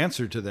then. The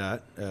answer to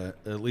that,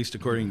 at least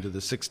according to the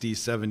 60s,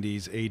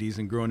 70s, 80s,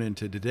 and growing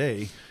into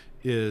today,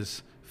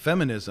 is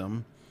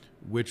feminism,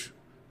 which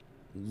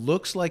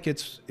looks like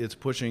it's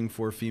pushing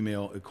for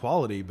female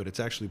equality, but it's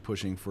actually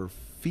pushing for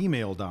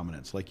female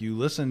dominance. Like you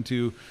listen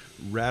to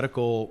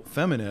radical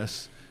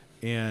feminists,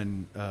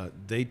 and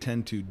they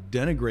tend to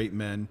denigrate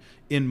men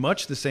in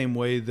much the same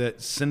way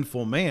that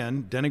sinful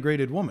man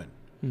denigrated woman.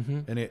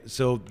 Mm-hmm. And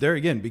so there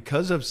again,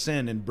 because of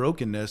sin and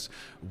brokenness,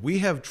 we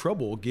have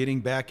trouble getting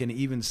back and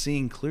even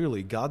seeing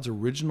clearly God's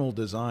original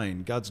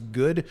design, God's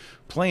good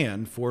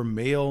plan for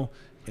male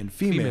and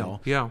female.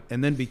 Yeah.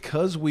 And then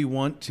because we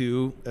want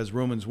to, as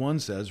Romans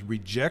 1 says,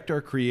 reject our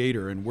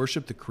Creator and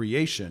worship the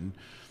creation,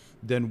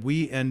 then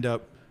we end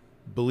up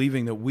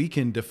believing that we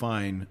can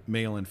define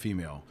male and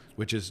female,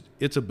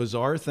 it's a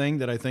bizarre thing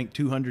that I think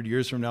 200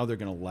 years from now they're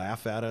going to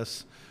laugh at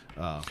us.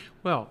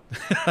 Well,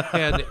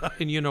 and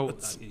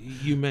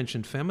you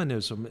mentioned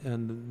feminism,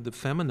 and the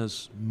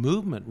feminist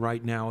movement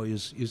right now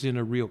is in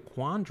a real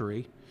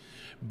quandary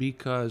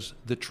because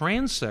the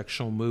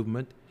transsexual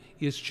movement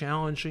is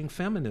challenging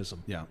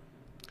feminism. Yeah.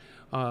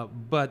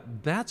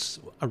 But that's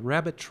a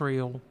rabbit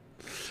trail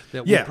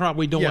that we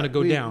probably don't want to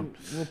go down.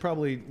 We'll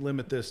probably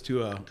limit this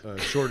to a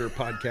shorter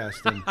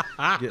podcast than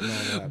getting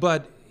all that.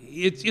 But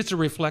it's a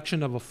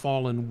reflection of a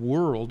fallen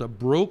world, a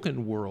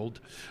broken world.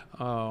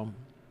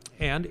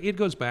 And it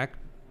goes back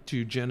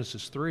to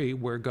Genesis 3,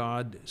 where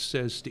God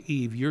says to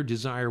Eve, "Your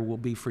desire will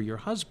be for your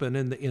husband."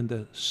 And in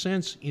the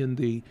sense in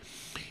the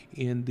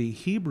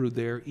Hebrew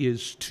there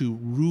is to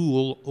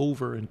rule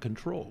over and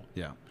control.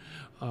 Yeah.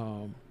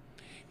 And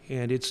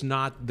it's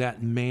not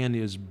that man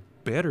is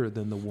better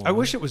than the woman. I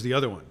wish it was the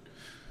other one.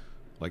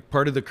 Like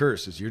part of the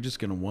curse is you're just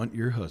going to want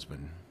your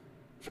husband.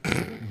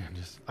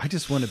 I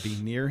just want to be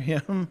near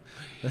him.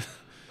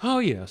 Oh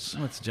yes.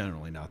 That's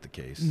generally not the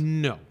case.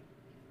 No.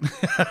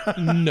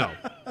 No.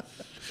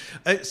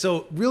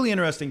 So really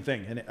interesting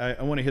thing, and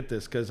I want to hit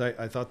this because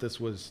I thought this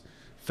was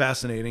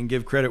fascinating.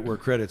 Give credit where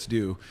credit's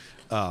due.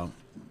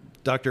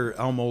 Dr.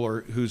 Al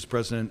Mohler, who's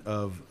president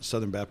of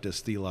Southern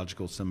Baptist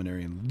Theological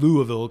Seminary in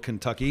Louisville,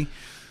 Kentucky,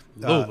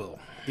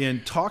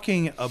 in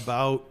talking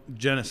about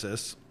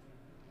Genesis,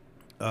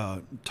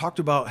 talked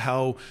about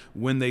how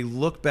when they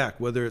look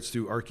back, whether it's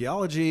through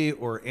archaeology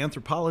or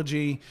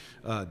anthropology,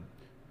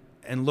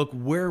 and look,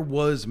 where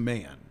was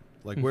man?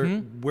 Like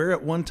where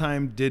at one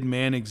time did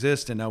man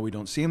exist and now we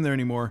don't see him there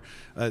anymore?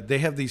 They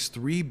have these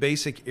three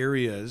basic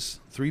areas,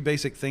 three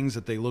basic things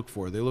that they look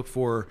for. They look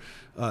for,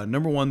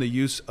 number one, the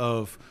use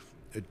of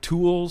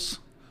tools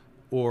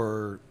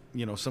or,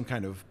 some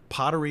kind of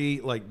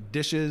pottery, like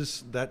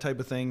dishes, that type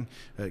of thing.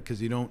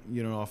 Because you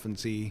don't often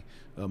see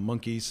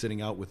monkeys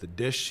sitting out with a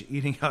dish,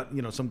 eating out,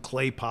 some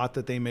clay pot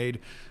that they made,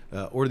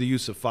 or the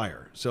use of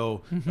fire.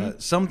 So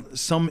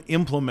some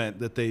implement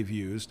that they've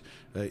used.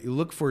 You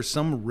look for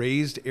some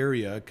raised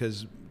area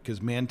because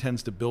man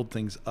tends to build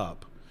things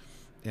up.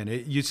 And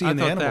you see in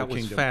the animal kingdom. I thought that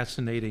was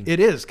fascinating. It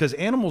is, because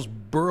animals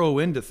burrow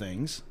into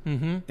things.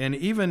 Mm-hmm. And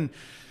even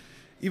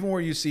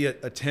where you see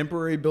a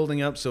temporary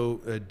building up,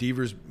 so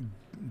Beaver's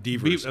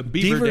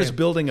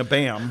building a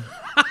dam.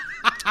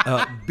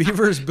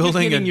 Beaver's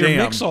building a dam. Your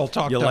mix all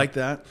talked you up. Like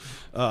that?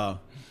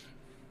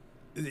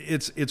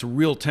 It's a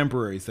real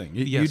temporary thing.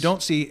 You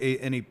don't see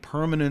any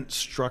permanent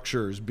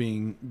structures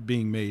being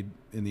made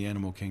in the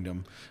animal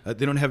kingdom.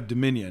 They don't have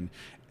dominion.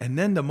 And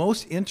then the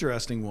most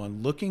interesting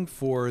one, looking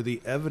for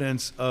the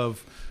evidence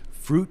of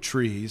fruit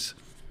trees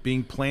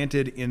being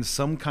planted in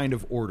some kind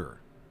of order.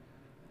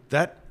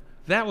 That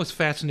was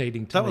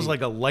fascinating to me. That was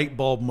like a light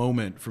bulb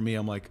moment for me.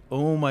 I'm like,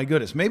 oh my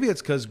goodness. Maybe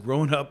it's because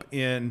growing up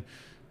in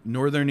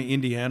northern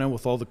Indiana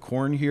with all the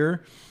corn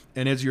here,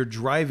 and as you're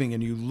driving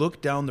and you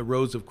look down the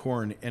rows of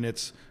corn and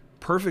it's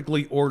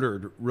perfectly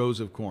ordered rows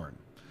of corn,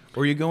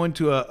 or you go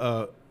into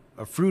a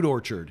fruit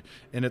orchard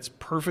and it's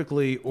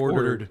perfectly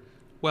ordered.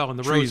 Well, and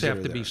the rows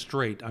have to be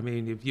straight. I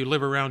mean, if you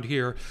live around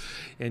here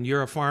and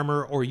you're a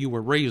farmer or you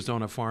were raised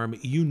on a farm,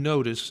 you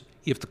notice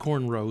if the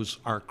corn rows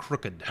are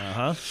crooked,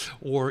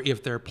 or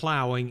if they're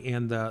plowing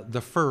and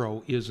the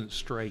furrow isn't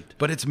straight.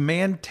 But it's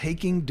man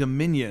taking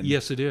dominion.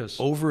 Yes, it is.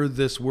 Over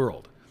this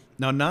world.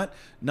 Now,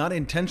 not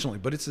intentionally,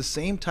 but it's the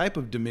same type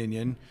of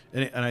dominion.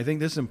 And I think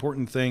this is an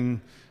important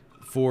thing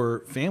for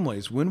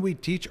families. When we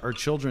teach our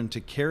children to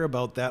care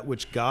about that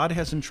which God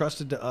has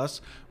entrusted to us,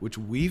 which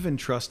we've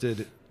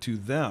entrusted to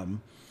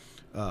them,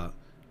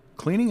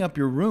 cleaning up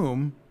your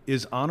room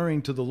is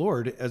honoring to the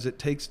Lord as it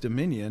takes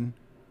dominion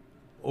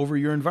over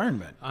your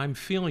environment. I'm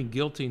feeling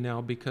guilty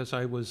now because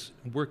I was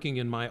working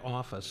in my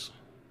office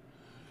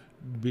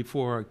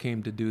before I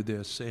came to do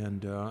this,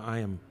 and I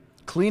am...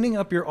 Cleaning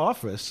up your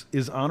office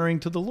is honoring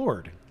to the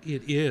Lord.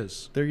 It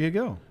is. There you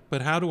go.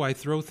 But how do I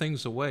throw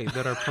things away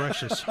that are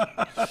precious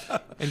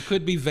and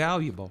could be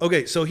valuable?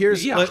 Okay, so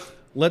here's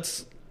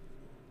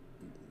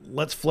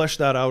let's flesh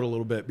that out a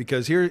little bit,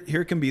 because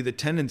here can be the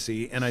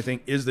tendency, and I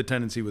think is the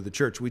tendency with the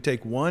church. We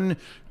take one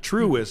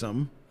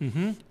truism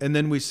and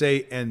then we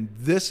say, and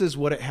this is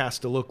what it has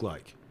to look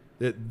like.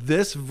 That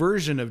this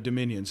version of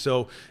dominion.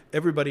 So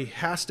everybody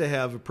has to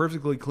have a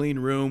perfectly clean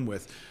room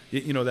with,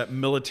 that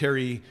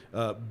military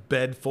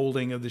bed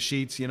folding of the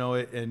sheets,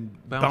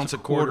 and bounce a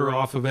quarter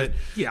off of it.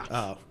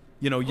 Yeah.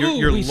 Your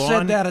we lawn.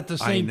 Said that at the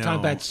same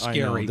time. That's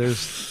scary. There's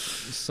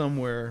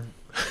somewhere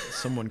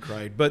someone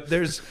cried, but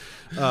there's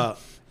a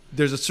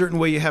certain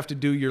way you have to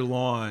do your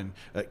lawn.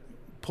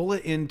 Pull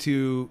it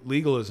into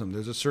legalism.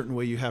 There's a certain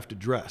way you have to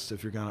dress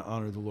if you're going to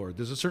honor the Lord.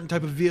 There's a certain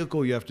type of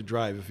vehicle you have to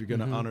drive if you're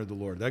going to honor the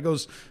Lord. That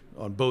goes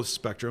on both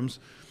spectrums.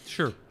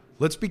 Sure.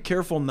 Let's be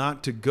careful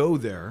not to go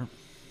there.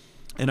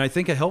 And I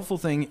think a helpful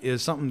thing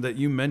is something that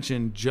you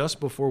mentioned just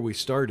before we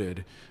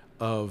started,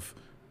 of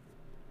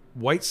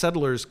white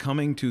settlers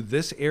coming to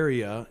this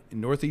area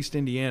in Northeast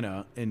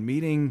Indiana and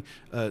meeting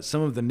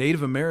some of the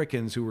Native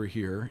Americans who were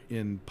here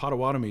in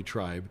Potawatomi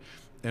tribe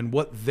and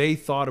what they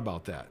thought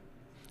about that.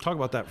 Talk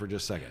about that for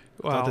just a second.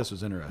 I thought this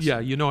was interesting.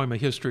 Yeah, I'm a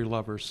history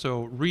lover.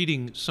 So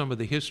reading some of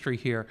the history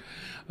here,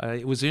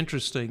 it was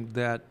interesting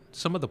that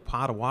some of the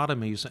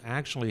Potawatomis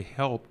actually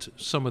helped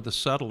some of the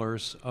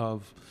settlers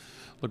of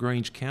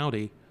LaGrange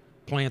County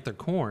plant their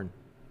corn.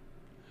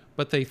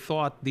 But they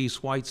thought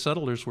these white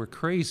settlers were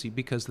crazy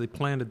because they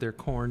planted their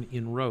corn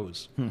in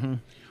rows,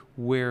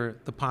 where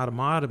the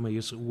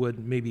Potawatomis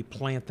would maybe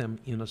plant them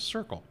in a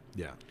circle.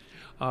 Yeah.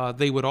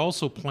 They would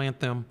also plant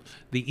them,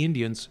 the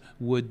Indians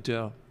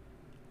would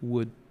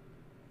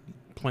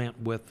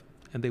plant with,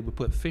 and they would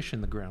put fish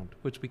in the ground,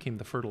 which became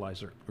the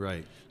fertilizer.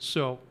 Right.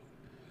 So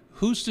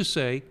who's to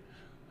say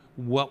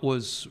what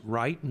was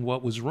right and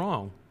what was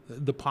wrong?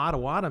 The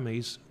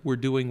Potawatomis were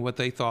doing what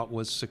they thought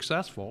was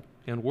successful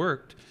and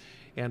worked,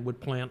 and would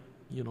plant,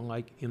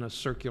 like in a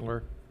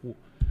circular,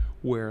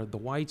 where the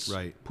whites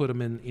put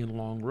them in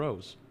long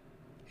rows.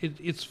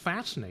 It's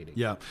fascinating.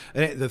 Yeah.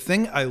 And the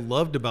thing I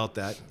loved about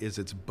that is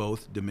it's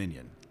both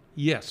dominion.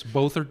 Yes,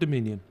 both are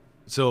dominion.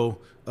 So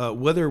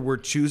whether we're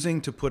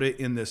choosing to put it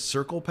in this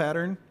circle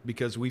pattern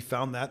because we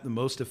found that the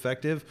most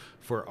effective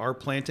for our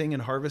planting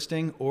and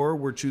harvesting, or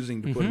we're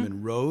choosing to put them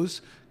in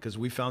rows because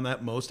we found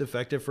that most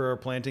effective for our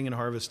planting and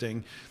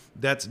harvesting,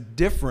 that's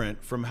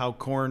different from how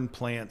corn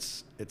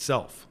plants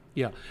itself.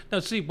 Yeah. Now,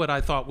 see, what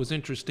I thought was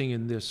interesting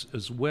in this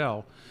as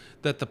well,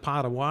 that the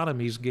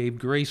Potawatomis gave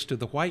grace to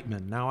the white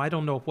men. Now, I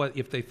don't know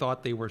if they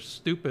thought they were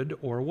stupid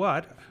or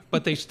what,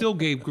 but they still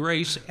gave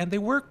grace, and they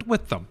worked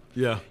with them.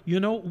 Yeah.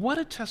 What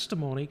a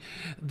testimony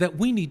that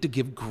we need to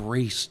give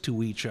grace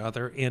to each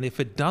other, and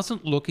if it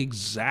doesn't look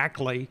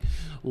exactly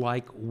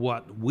like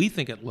what we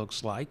think it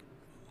looks like,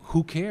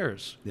 who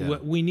cares? Yeah.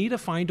 We need to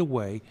find a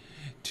way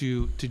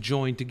to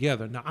join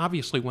together. Now,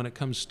 obviously, when it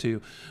comes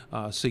to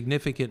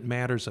significant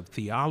matters of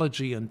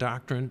theology and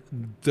doctrine,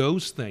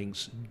 those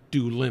things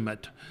do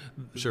limit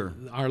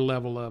our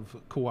level of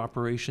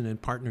cooperation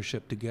and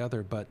partnership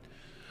together. But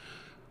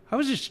I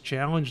was just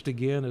challenged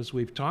again, as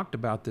we've talked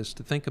about this,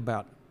 to think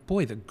about,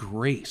 boy, the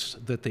grace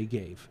that they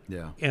gave.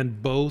 Yeah.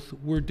 And both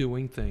were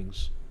doing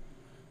things.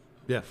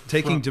 Yeah,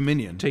 taking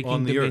dominion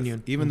on the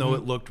earth, even though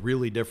it looked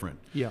really different.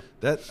 Yeah.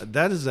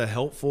 That is a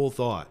helpful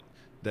thought,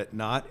 that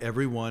not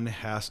everyone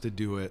has to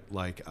do it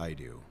like I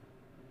do.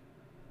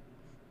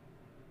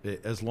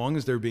 As long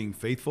as they're being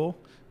faithful,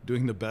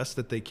 doing the best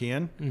that they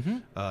can,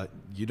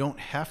 you don't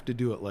have to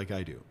do it like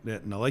I do.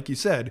 Now, like you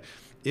said,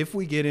 if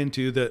we get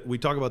into we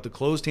talk about the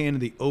closed hand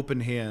and the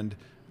open hand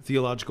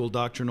theological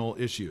doctrinal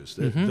issues,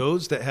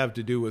 those that have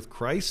to do with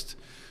Christ,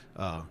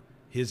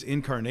 his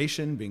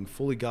incarnation, being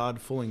fully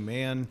God, fully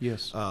man,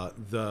 yes,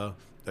 the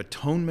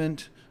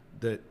atonement,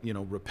 that,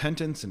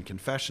 repentance and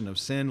confession of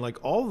sin,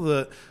 like all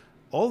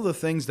the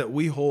things that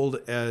we hold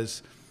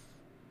as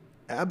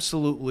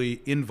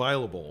absolutely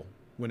inviolable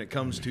when it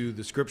comes to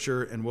the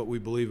scripture and what we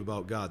believe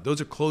about God. Those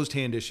are closed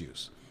hand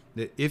issues.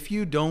 That if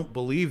you don't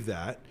believe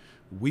that,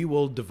 we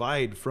will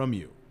divide from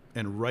you,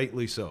 and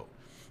rightly so.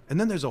 And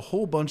then there's a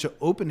whole bunch of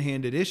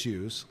open-handed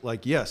issues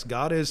like, yes,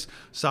 God is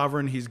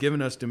sovereign. He's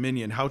given us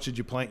dominion. How should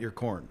you plant your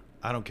corn?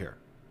 I don't care.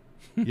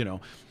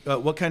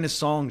 What kind of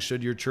songs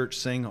should your church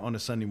sing on a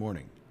Sunday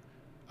morning?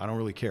 I don't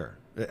really care.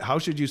 How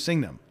should you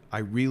sing them? I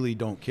really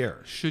don't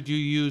care. Should you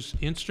use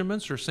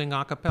instruments or sing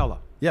a cappella?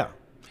 Yeah.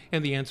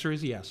 And the answer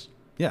is yes.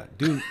 Yeah.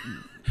 Do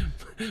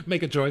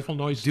Make a joyful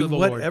noise to the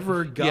Lord. Do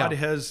whatever God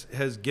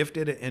has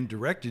gifted and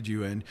directed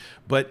you in.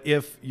 But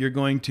if you're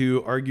going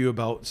to argue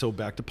about, so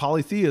back to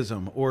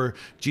polytheism, or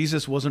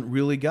Jesus wasn't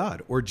really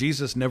God, or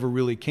Jesus never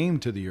really came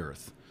to the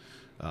earth.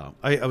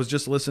 I was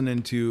just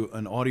listening to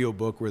an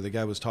audiobook where the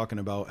guy was talking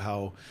about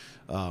how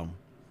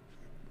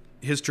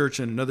his church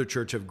and another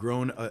church have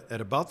grown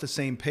at about the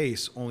same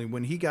pace, only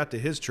when he got to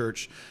his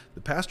church,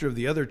 the pastor of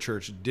the other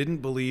church didn't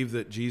believe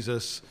that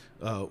Jesus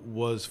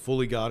was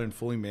fully God and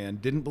fully man,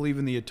 didn't believe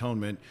in the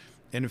atonement,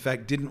 and in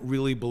fact didn't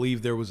really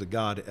believe there was a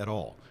God at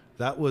all.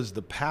 That was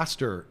the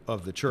pastor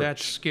of the church.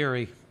 That's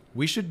scary.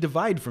 We should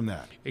divide from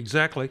that.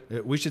 Exactly.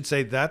 We should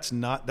say that's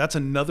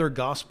another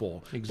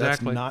gospel.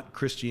 Exactly. That's not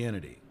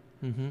Christianity.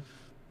 Mm-hmm.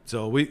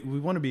 So we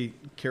want to be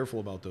careful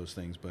about those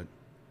things, but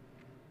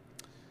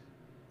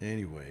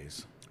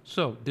anyways.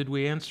 So, did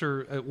we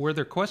answer? Were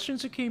there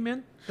questions that came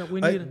in that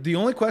we needed? The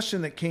only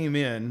question that came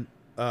in,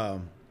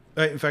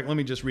 in fact, let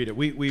me just read it.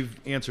 We've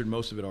answered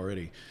most of it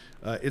already.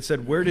 It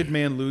said, "Where did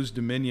man lose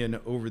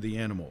dominion over the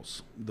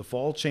animals? The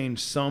fall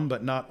changed some,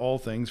 but not all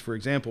things. For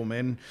example,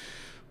 man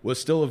was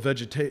still a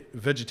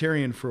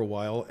vegetarian for a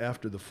while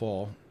after the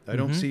fall. I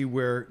don't see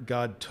where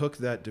God took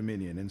that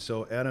dominion, and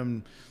so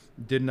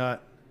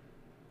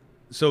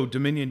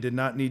dominion did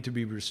not need to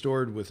be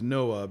restored with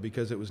Noah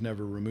because it was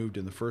never removed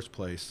in the first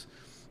place.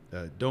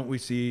 Don't we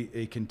see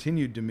a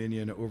continued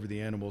dominion over the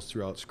animals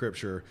throughout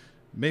Scripture?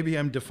 Maybe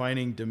I'm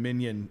defining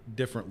dominion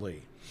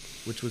differently,"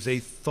 which was a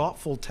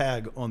thoughtful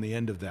tag on the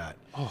end of that.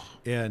 Oh,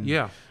 and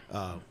yeah.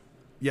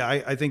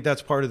 I think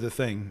that's part of the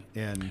thing.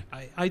 And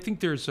I think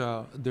there's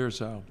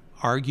a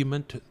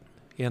argument,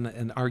 and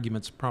an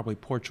argument's probably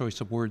poor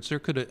choice of words.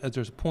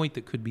 There's a point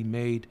that could be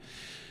made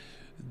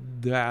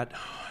that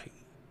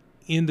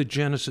in the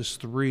Genesis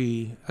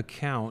 3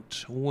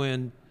 account,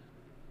 when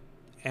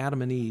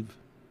Adam and Eve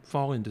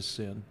fall into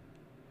sin,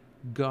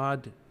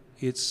 God,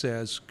 it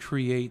says,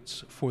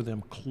 creates for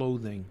them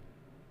clothing.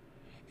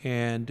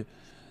 And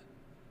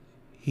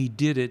he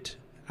did it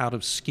out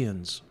of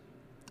skins.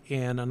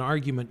 And an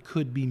argument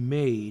could be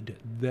made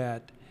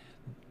that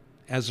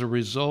as a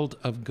result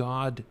of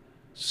God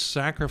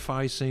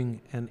sacrificing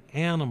an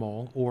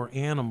animal or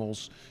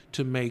animals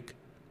to make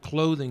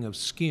clothing of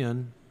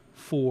skin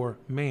for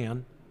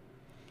man,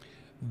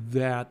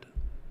 that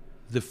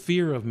the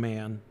fear of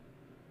man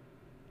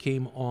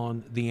came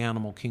on the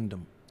animal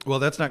kingdom. well,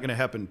 that's not going to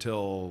happen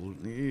till,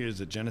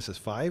 is it Genesis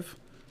 5?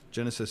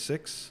 Genesis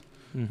 6?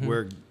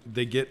 Where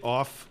they get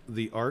off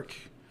the ark.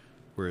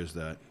 Where is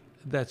that?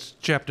 That's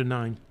chapter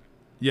 9.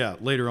 Yeah,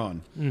 later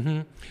on.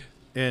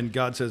 And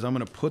God says, I'm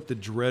going to put the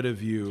dread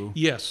of you.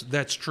 Yes,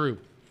 that's true.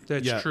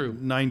 That's true.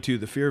 9:2,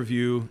 the fear of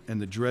you and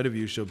the dread of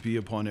you shall be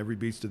upon every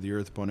beast of the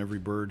earth, upon every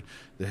bird,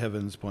 the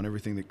heavens, upon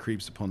everything that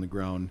creeps upon the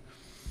ground.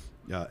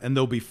 And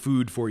there'll be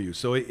food for you.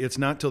 So it's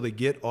not till they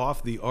get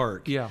off the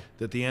ark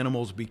that the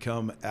animals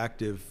become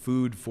active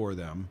food for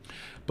them.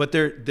 But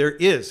there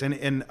is,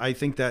 and I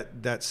think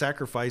that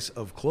sacrifice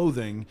of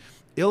clothing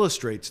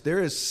illustrates there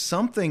is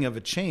something of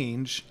a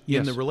change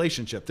in the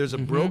relationship. There's a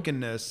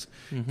brokenness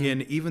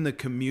in even the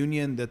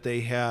communion that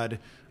they had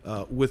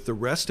with the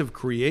rest of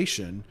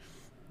creation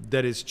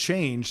that is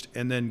changed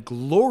and then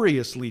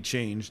gloriously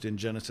changed in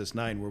Genesis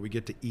 9, where we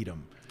get to eat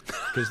them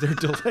because they're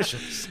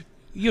delicious.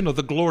 You know,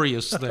 the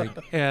glorious thing.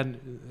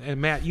 And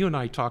Matt, you and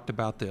I talked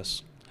about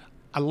this.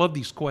 I love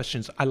these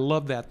questions. I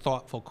love that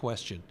thoughtful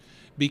question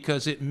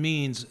because it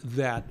means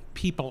that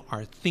people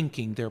are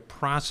thinking, they're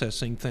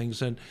processing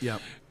things. And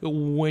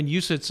when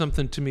you said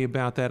something to me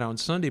about that on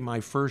Sunday, my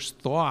first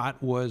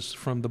thought was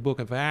from the book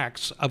of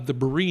Acts of the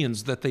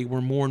Bereans, that they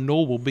were more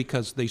noble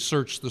because they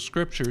searched the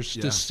scriptures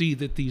to see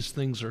that these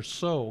things are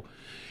so.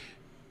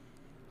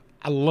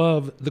 I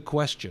love the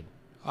question.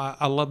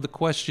 I love the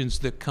questions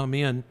that come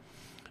in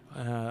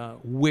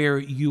where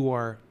you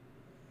are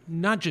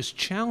not just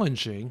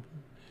challenging,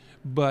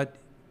 but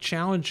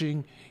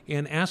challenging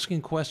and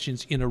asking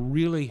questions in a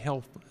really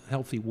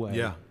healthy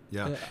way.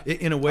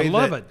 In a way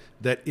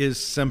that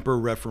is semper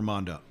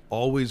reformanda,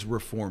 always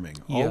reforming,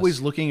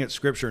 always looking at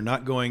Scripture,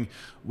 not going,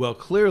 well,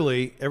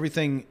 clearly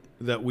everything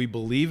that we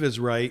believe is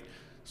right,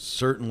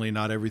 certainly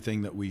not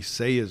everything that we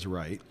say is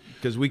right,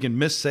 because we can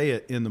missay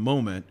it in the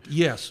moment.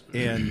 Yes.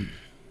 And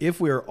if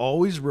we are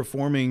always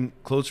reforming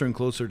closer and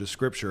closer to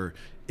Scripture,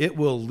 it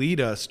will lead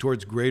us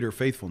towards greater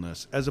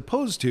faithfulness, as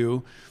opposed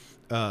to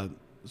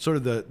sort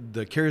of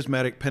the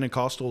charismatic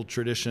Pentecostal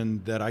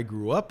tradition that I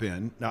grew up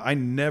in. Now, I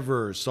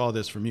never saw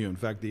this from you. In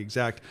fact, the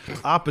exact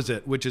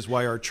opposite, which is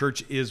why our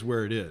church is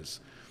where it is.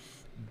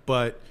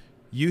 But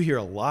you hear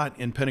a lot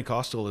in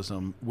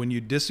Pentecostalism, when you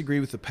disagree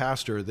with the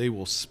pastor, they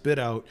will spit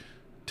out,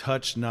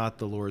 "Touch not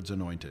the Lord's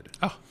anointed."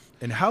 Oh.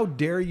 And how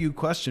dare you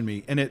question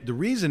me? And the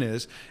reason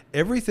is,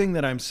 everything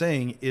that I'm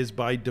saying is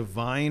by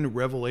divine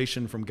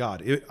revelation from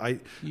God. I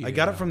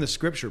got it from the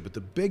scripture, but the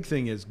big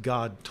thing is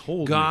God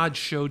told me. God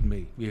showed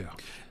me. Yeah.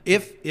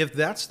 If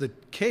that's the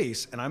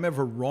case, and I'm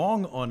ever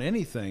wrong on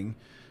anything,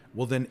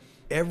 well, then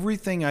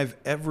everything I've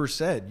ever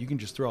said, you can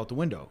just throw out the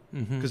window.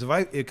 Because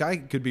if I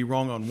could be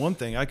wrong on one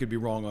thing, I could be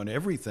wrong on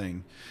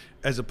everything.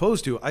 As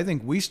opposed to, I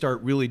think we start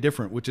really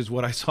different, which is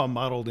what I saw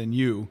modeled in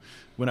you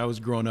when I was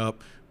growing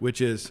up, which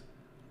is,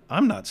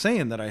 I'm not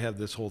saying that I have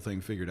this whole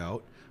thing figured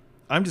out.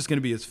 I'm just going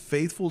to be as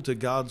faithful to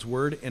God's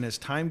word. And as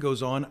time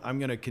goes on, I'm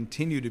going to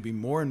continue to be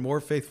more and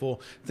more faithful.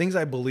 Things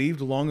I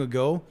believed long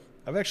ago,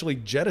 I've actually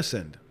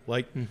jettisoned.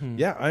 Like,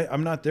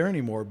 I'm not there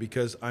anymore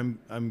because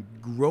I'm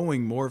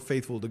growing more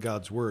faithful to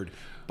God's word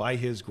by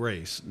his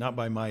grace, not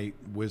by my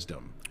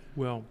wisdom.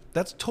 Well,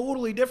 That's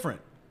totally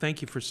different.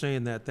 thank you for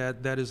saying that.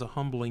 That is a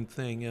humbling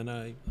thing, and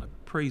I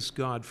praise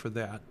God for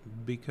that,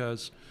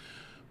 because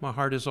my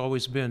heart has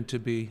always been to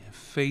be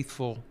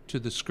faithful to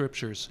the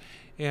scriptures.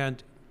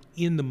 And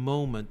in the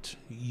moment,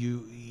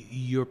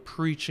 you're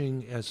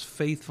preaching as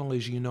faithful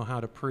as you know how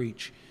to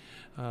preach.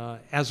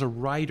 As a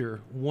writer,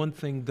 one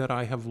thing that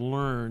I have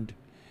learned,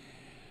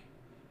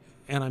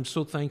 and I'm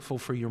so thankful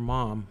for your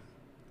mom,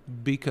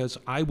 because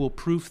I will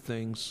proof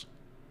things,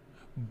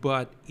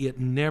 but it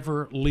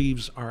never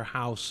leaves our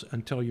house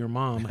until your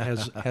mom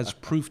has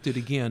proofed it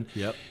again.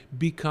 Yep.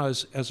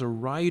 Because as a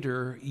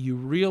writer, you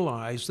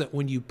realize that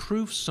when you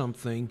proof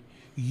something,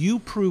 you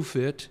proof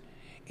it,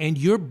 and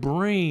your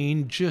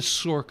brain just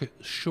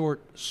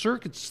short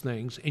circuits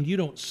things, and you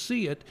don't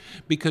see it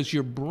because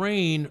your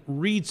brain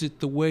reads it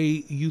the way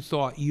you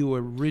thought you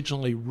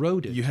originally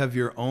wrote it. You have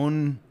your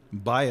own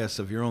bias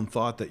of your own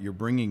thought that you're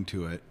bringing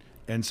to it.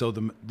 And so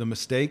the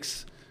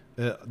mistakes,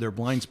 they're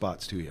blind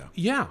spots to you.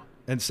 Yeah.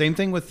 And same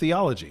thing with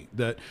theology,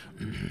 that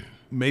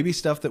maybe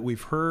stuff that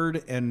we've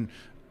heard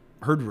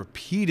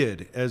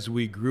repeated as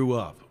we grew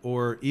up,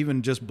 or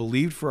even just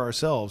believed for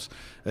ourselves,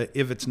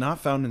 if it's not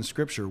found in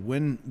Scripture,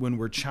 when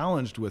we're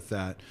challenged with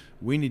that,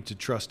 we need to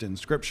trust in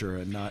Scripture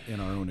and not in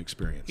our own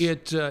experience.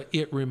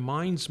 It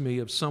reminds me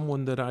of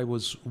someone that I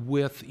was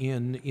with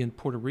in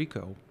Puerto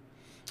Rico,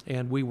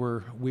 and we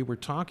were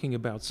talking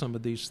about some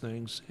of these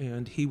things,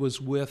 and he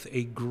was with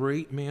a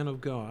great man of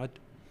God,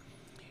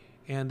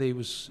 and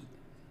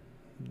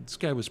this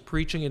guy was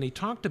preaching, and he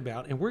talked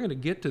about, and we're going to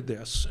get to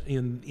this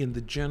in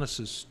the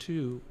Genesis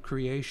 2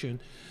 creation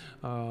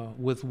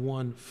with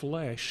one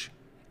flesh.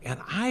 And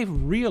I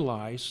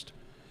realized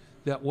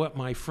that what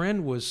my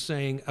friend was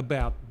saying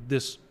about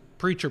this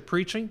preacher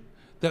preaching,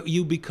 that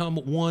you become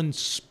one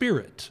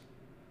spirit.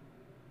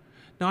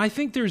 Now, I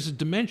think there's a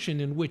dimension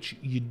in which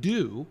you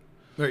do.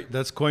 Right,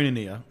 that's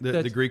koinonia,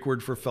 the Greek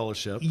word for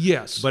fellowship.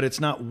 Yes. But it's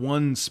not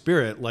one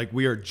spirit, like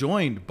we are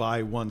joined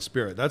by one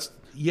spirit. That's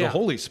the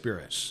Holy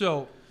Spirit.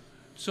 So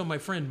my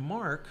friend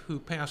Mark, who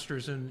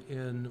pastors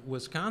in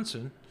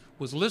Wisconsin,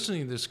 was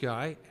listening to this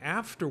guy.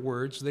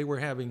 Afterwards, they were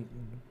having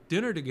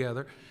dinner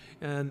together,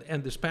 and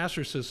this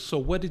pastor says, "So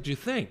what did you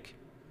think?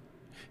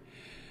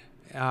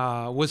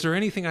 Was there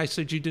anything I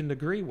said you didn't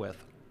agree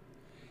with?"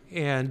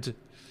 And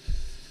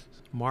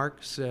Mark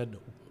said,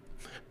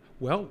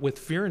 "Well, with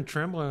fear and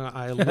trembling,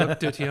 I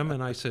looked at him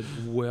and I said,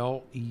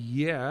 well,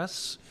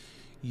 yes,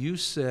 you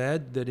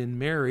said that in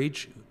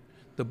marriage,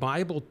 the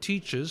Bible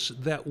teaches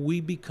that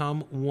we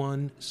become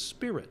one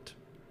spirit.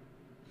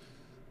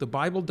 The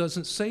Bible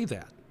doesn't say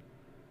that."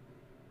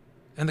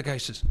 And the guy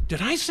says,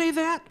 "Did I say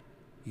that?"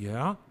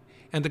 "Yeah."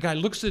 And the guy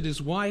looks at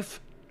his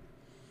wife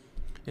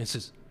and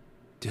says,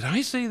 "Did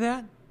I say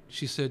that?"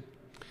 She said,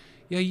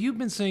 "Yeah, you've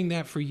been saying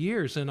that for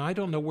years, and I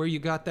don't know where you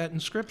got that in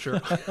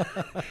Scripture."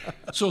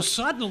 So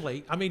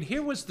suddenly, I mean,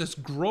 here was this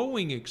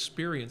growing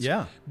experience.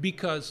 Yeah.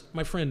 Because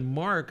my friend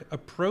Mark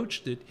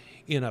approached it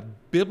in a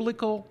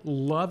biblical,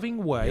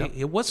 loving way. Yep.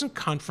 It wasn't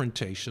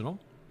confrontational.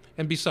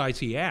 And besides,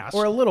 he asked.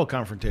 Or a little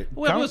confrontation.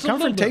 Well, it was a little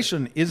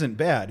Confrontation isn't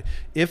bad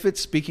if it's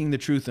speaking the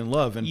truth in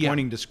love and Yeah.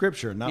 pointing to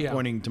Scripture, not Yeah.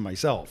 pointing to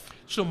myself.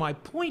 So my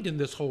point in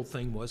this whole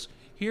thing was,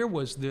 here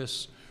was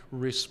this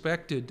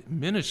respected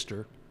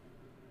minister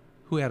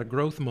who had a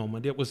growth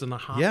moment. It was an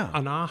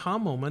aha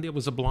moment. It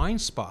was a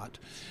blind spot.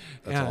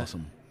 That's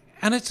awesome.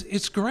 And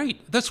it's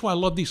great. That's why I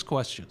love these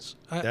questions.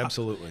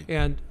 Absolutely.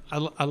 And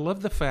I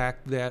love the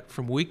fact that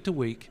from week to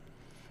week,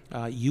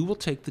 you will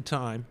take the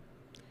time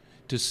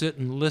to sit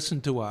and listen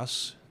to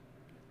us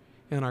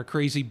and our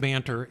crazy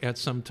banter at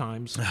some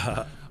times.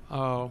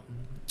 But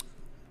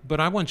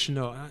I want you to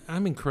know,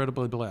 I'm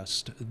incredibly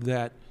blessed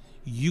that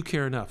you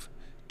care enough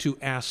to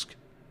ask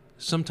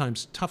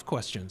sometimes tough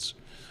questions,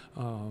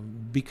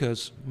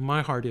 because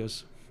my heart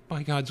is,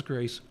 by God's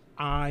grace,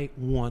 I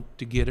want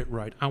to get it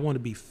right. I want to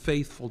be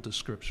faithful to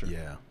Scripture.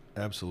 Yeah,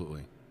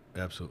 absolutely.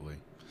 Absolutely.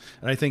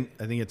 And I think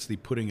it's the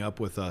putting up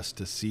with us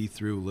to see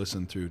through,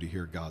 listen through, to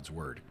hear God's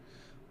word.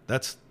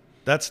 That's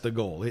the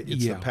goal.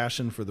 It's the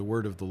passion for the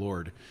word of the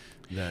Lord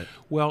that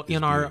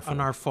in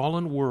our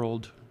fallen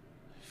world,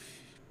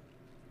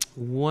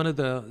 one of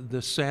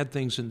the sad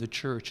things in the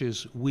church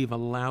is we've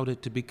allowed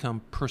it to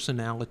become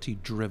personality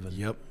driven.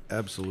 Yep,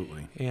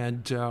 absolutely.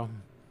 And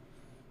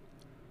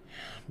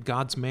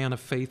God's man of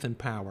faith and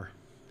power.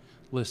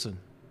 Listen,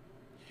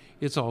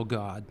 it's all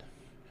God.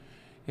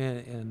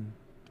 And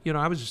you know,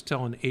 I was just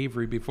telling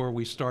Avery before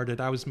we started,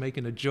 I was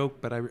making a joke,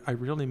 but I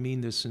really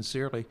mean this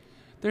sincerely.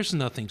 There's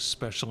nothing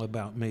special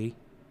about me.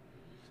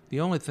 The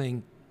only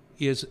thing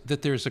is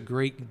that there's a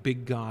great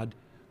big God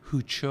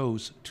who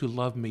chose to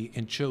love me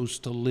and chose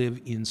to live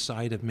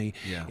inside of me.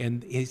 Yeah.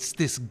 And it's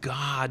this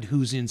God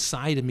who's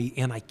inside of me,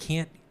 and I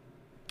can't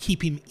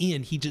keep him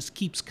in. He just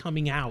keeps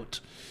coming out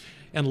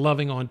and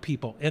loving on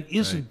people. And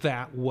isn't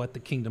that what the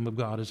kingdom of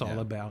God is all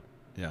about?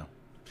 Yeah.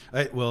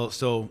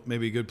 So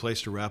maybe a good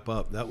place to wrap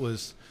up. That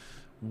was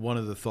one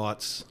of the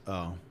thoughts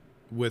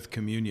with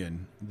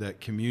communion, that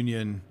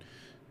communion,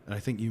 and I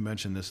think you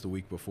mentioned this the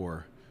week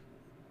before,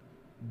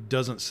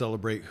 doesn't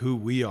celebrate who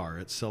we are.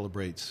 It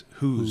celebrates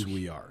whose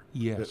we are.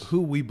 Yes.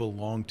 Who we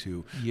belong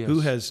to. Yes.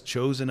 Who has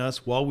chosen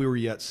us while we were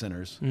yet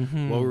sinners,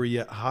 Mm-hmm. while we were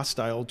yet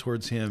hostile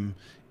towards him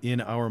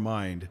in our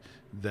mind,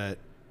 that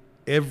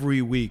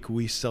every week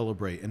we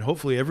celebrate. And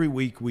hopefully every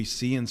week we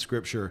see in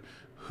Scripture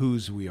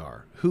whose we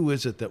are. Who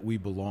is it that we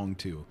belong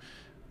to?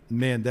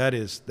 Man, that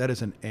is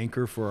an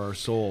anchor for our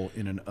soul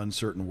in an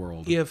uncertain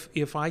world.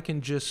 If I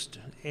can just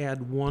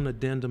add one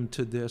addendum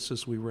to this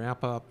as we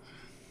wrap up,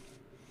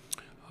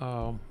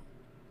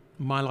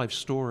 my life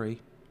story,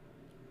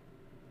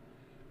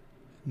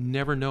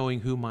 never knowing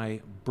who my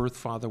birth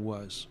father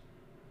was.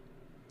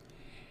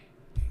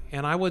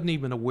 And I wasn't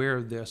even aware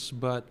of this,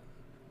 but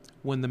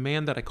when the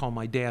man that I call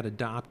my dad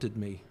adopted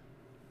me,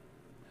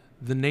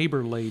 the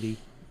neighbor lady,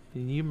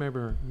 and you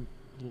remember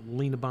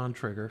Lena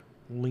Bontrager,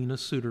 Lena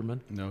Suderman.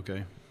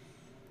 Okay.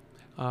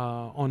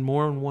 On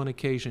more than one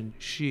occasion,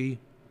 she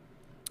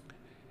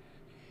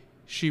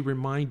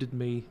reminded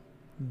me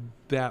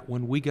that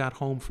when we got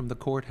home from the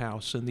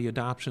courthouse and the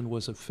adoption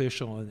was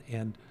official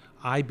and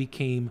I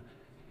became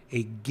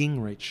a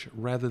Gingrich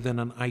rather than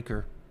an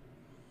Eicher,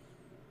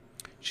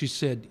 she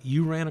said,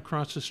 you ran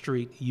across the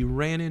street, you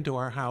ran into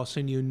our house,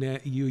 and you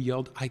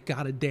yelled, I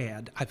got a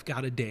dad, I've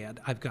got a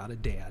dad, I've got a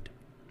dad.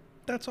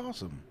 That's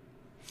awesome.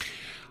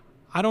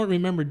 I don't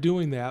remember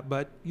doing that,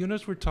 but you know,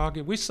 as we're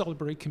talking, we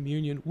celebrate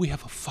communion, we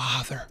have a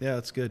father. Yeah,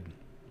 that's good.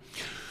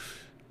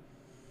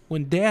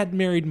 When Dad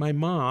married my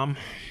mom,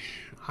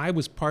 I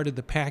was part of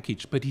the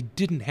package, but he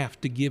didn't have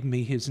to give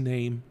me his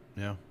name.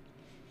 Yeah.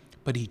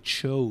 But he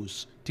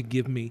chose to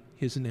give me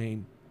his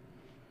name.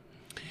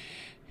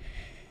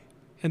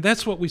 And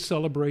that's what we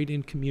celebrate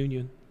in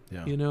communion.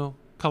 Yeah. You know,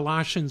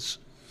 Colossians,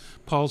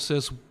 Paul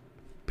says,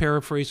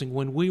 paraphrasing,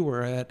 when we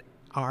were at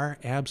our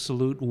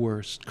absolute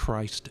worst,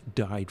 Christ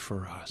died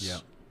for us. Yeah.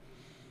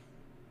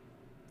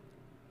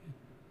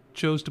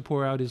 Chose to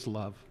pour out his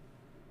love.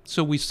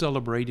 So we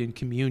celebrate in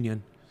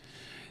communion.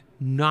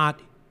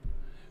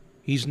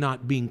 He's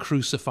not being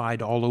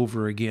crucified all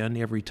over again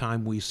every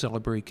time we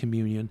celebrate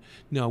communion.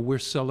 No, we're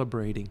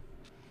celebrating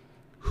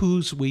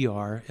whose we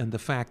are and the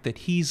fact that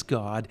he's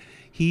God,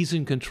 he's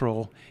in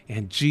control,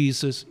 and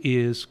Jesus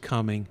is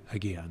coming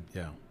again.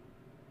 Yeah.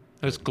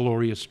 That's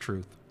glorious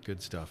truth.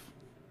 Good stuff.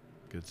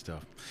 Good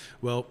stuff.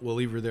 Well, we'll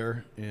leave her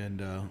there,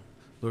 and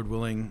Lord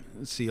willing,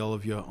 see all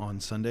of you on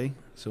Sunday.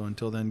 So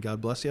until then,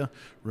 God bless you.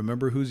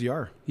 Remember whose you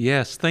are.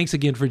 Yes, thanks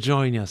again for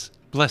joining us.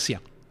 Bless you.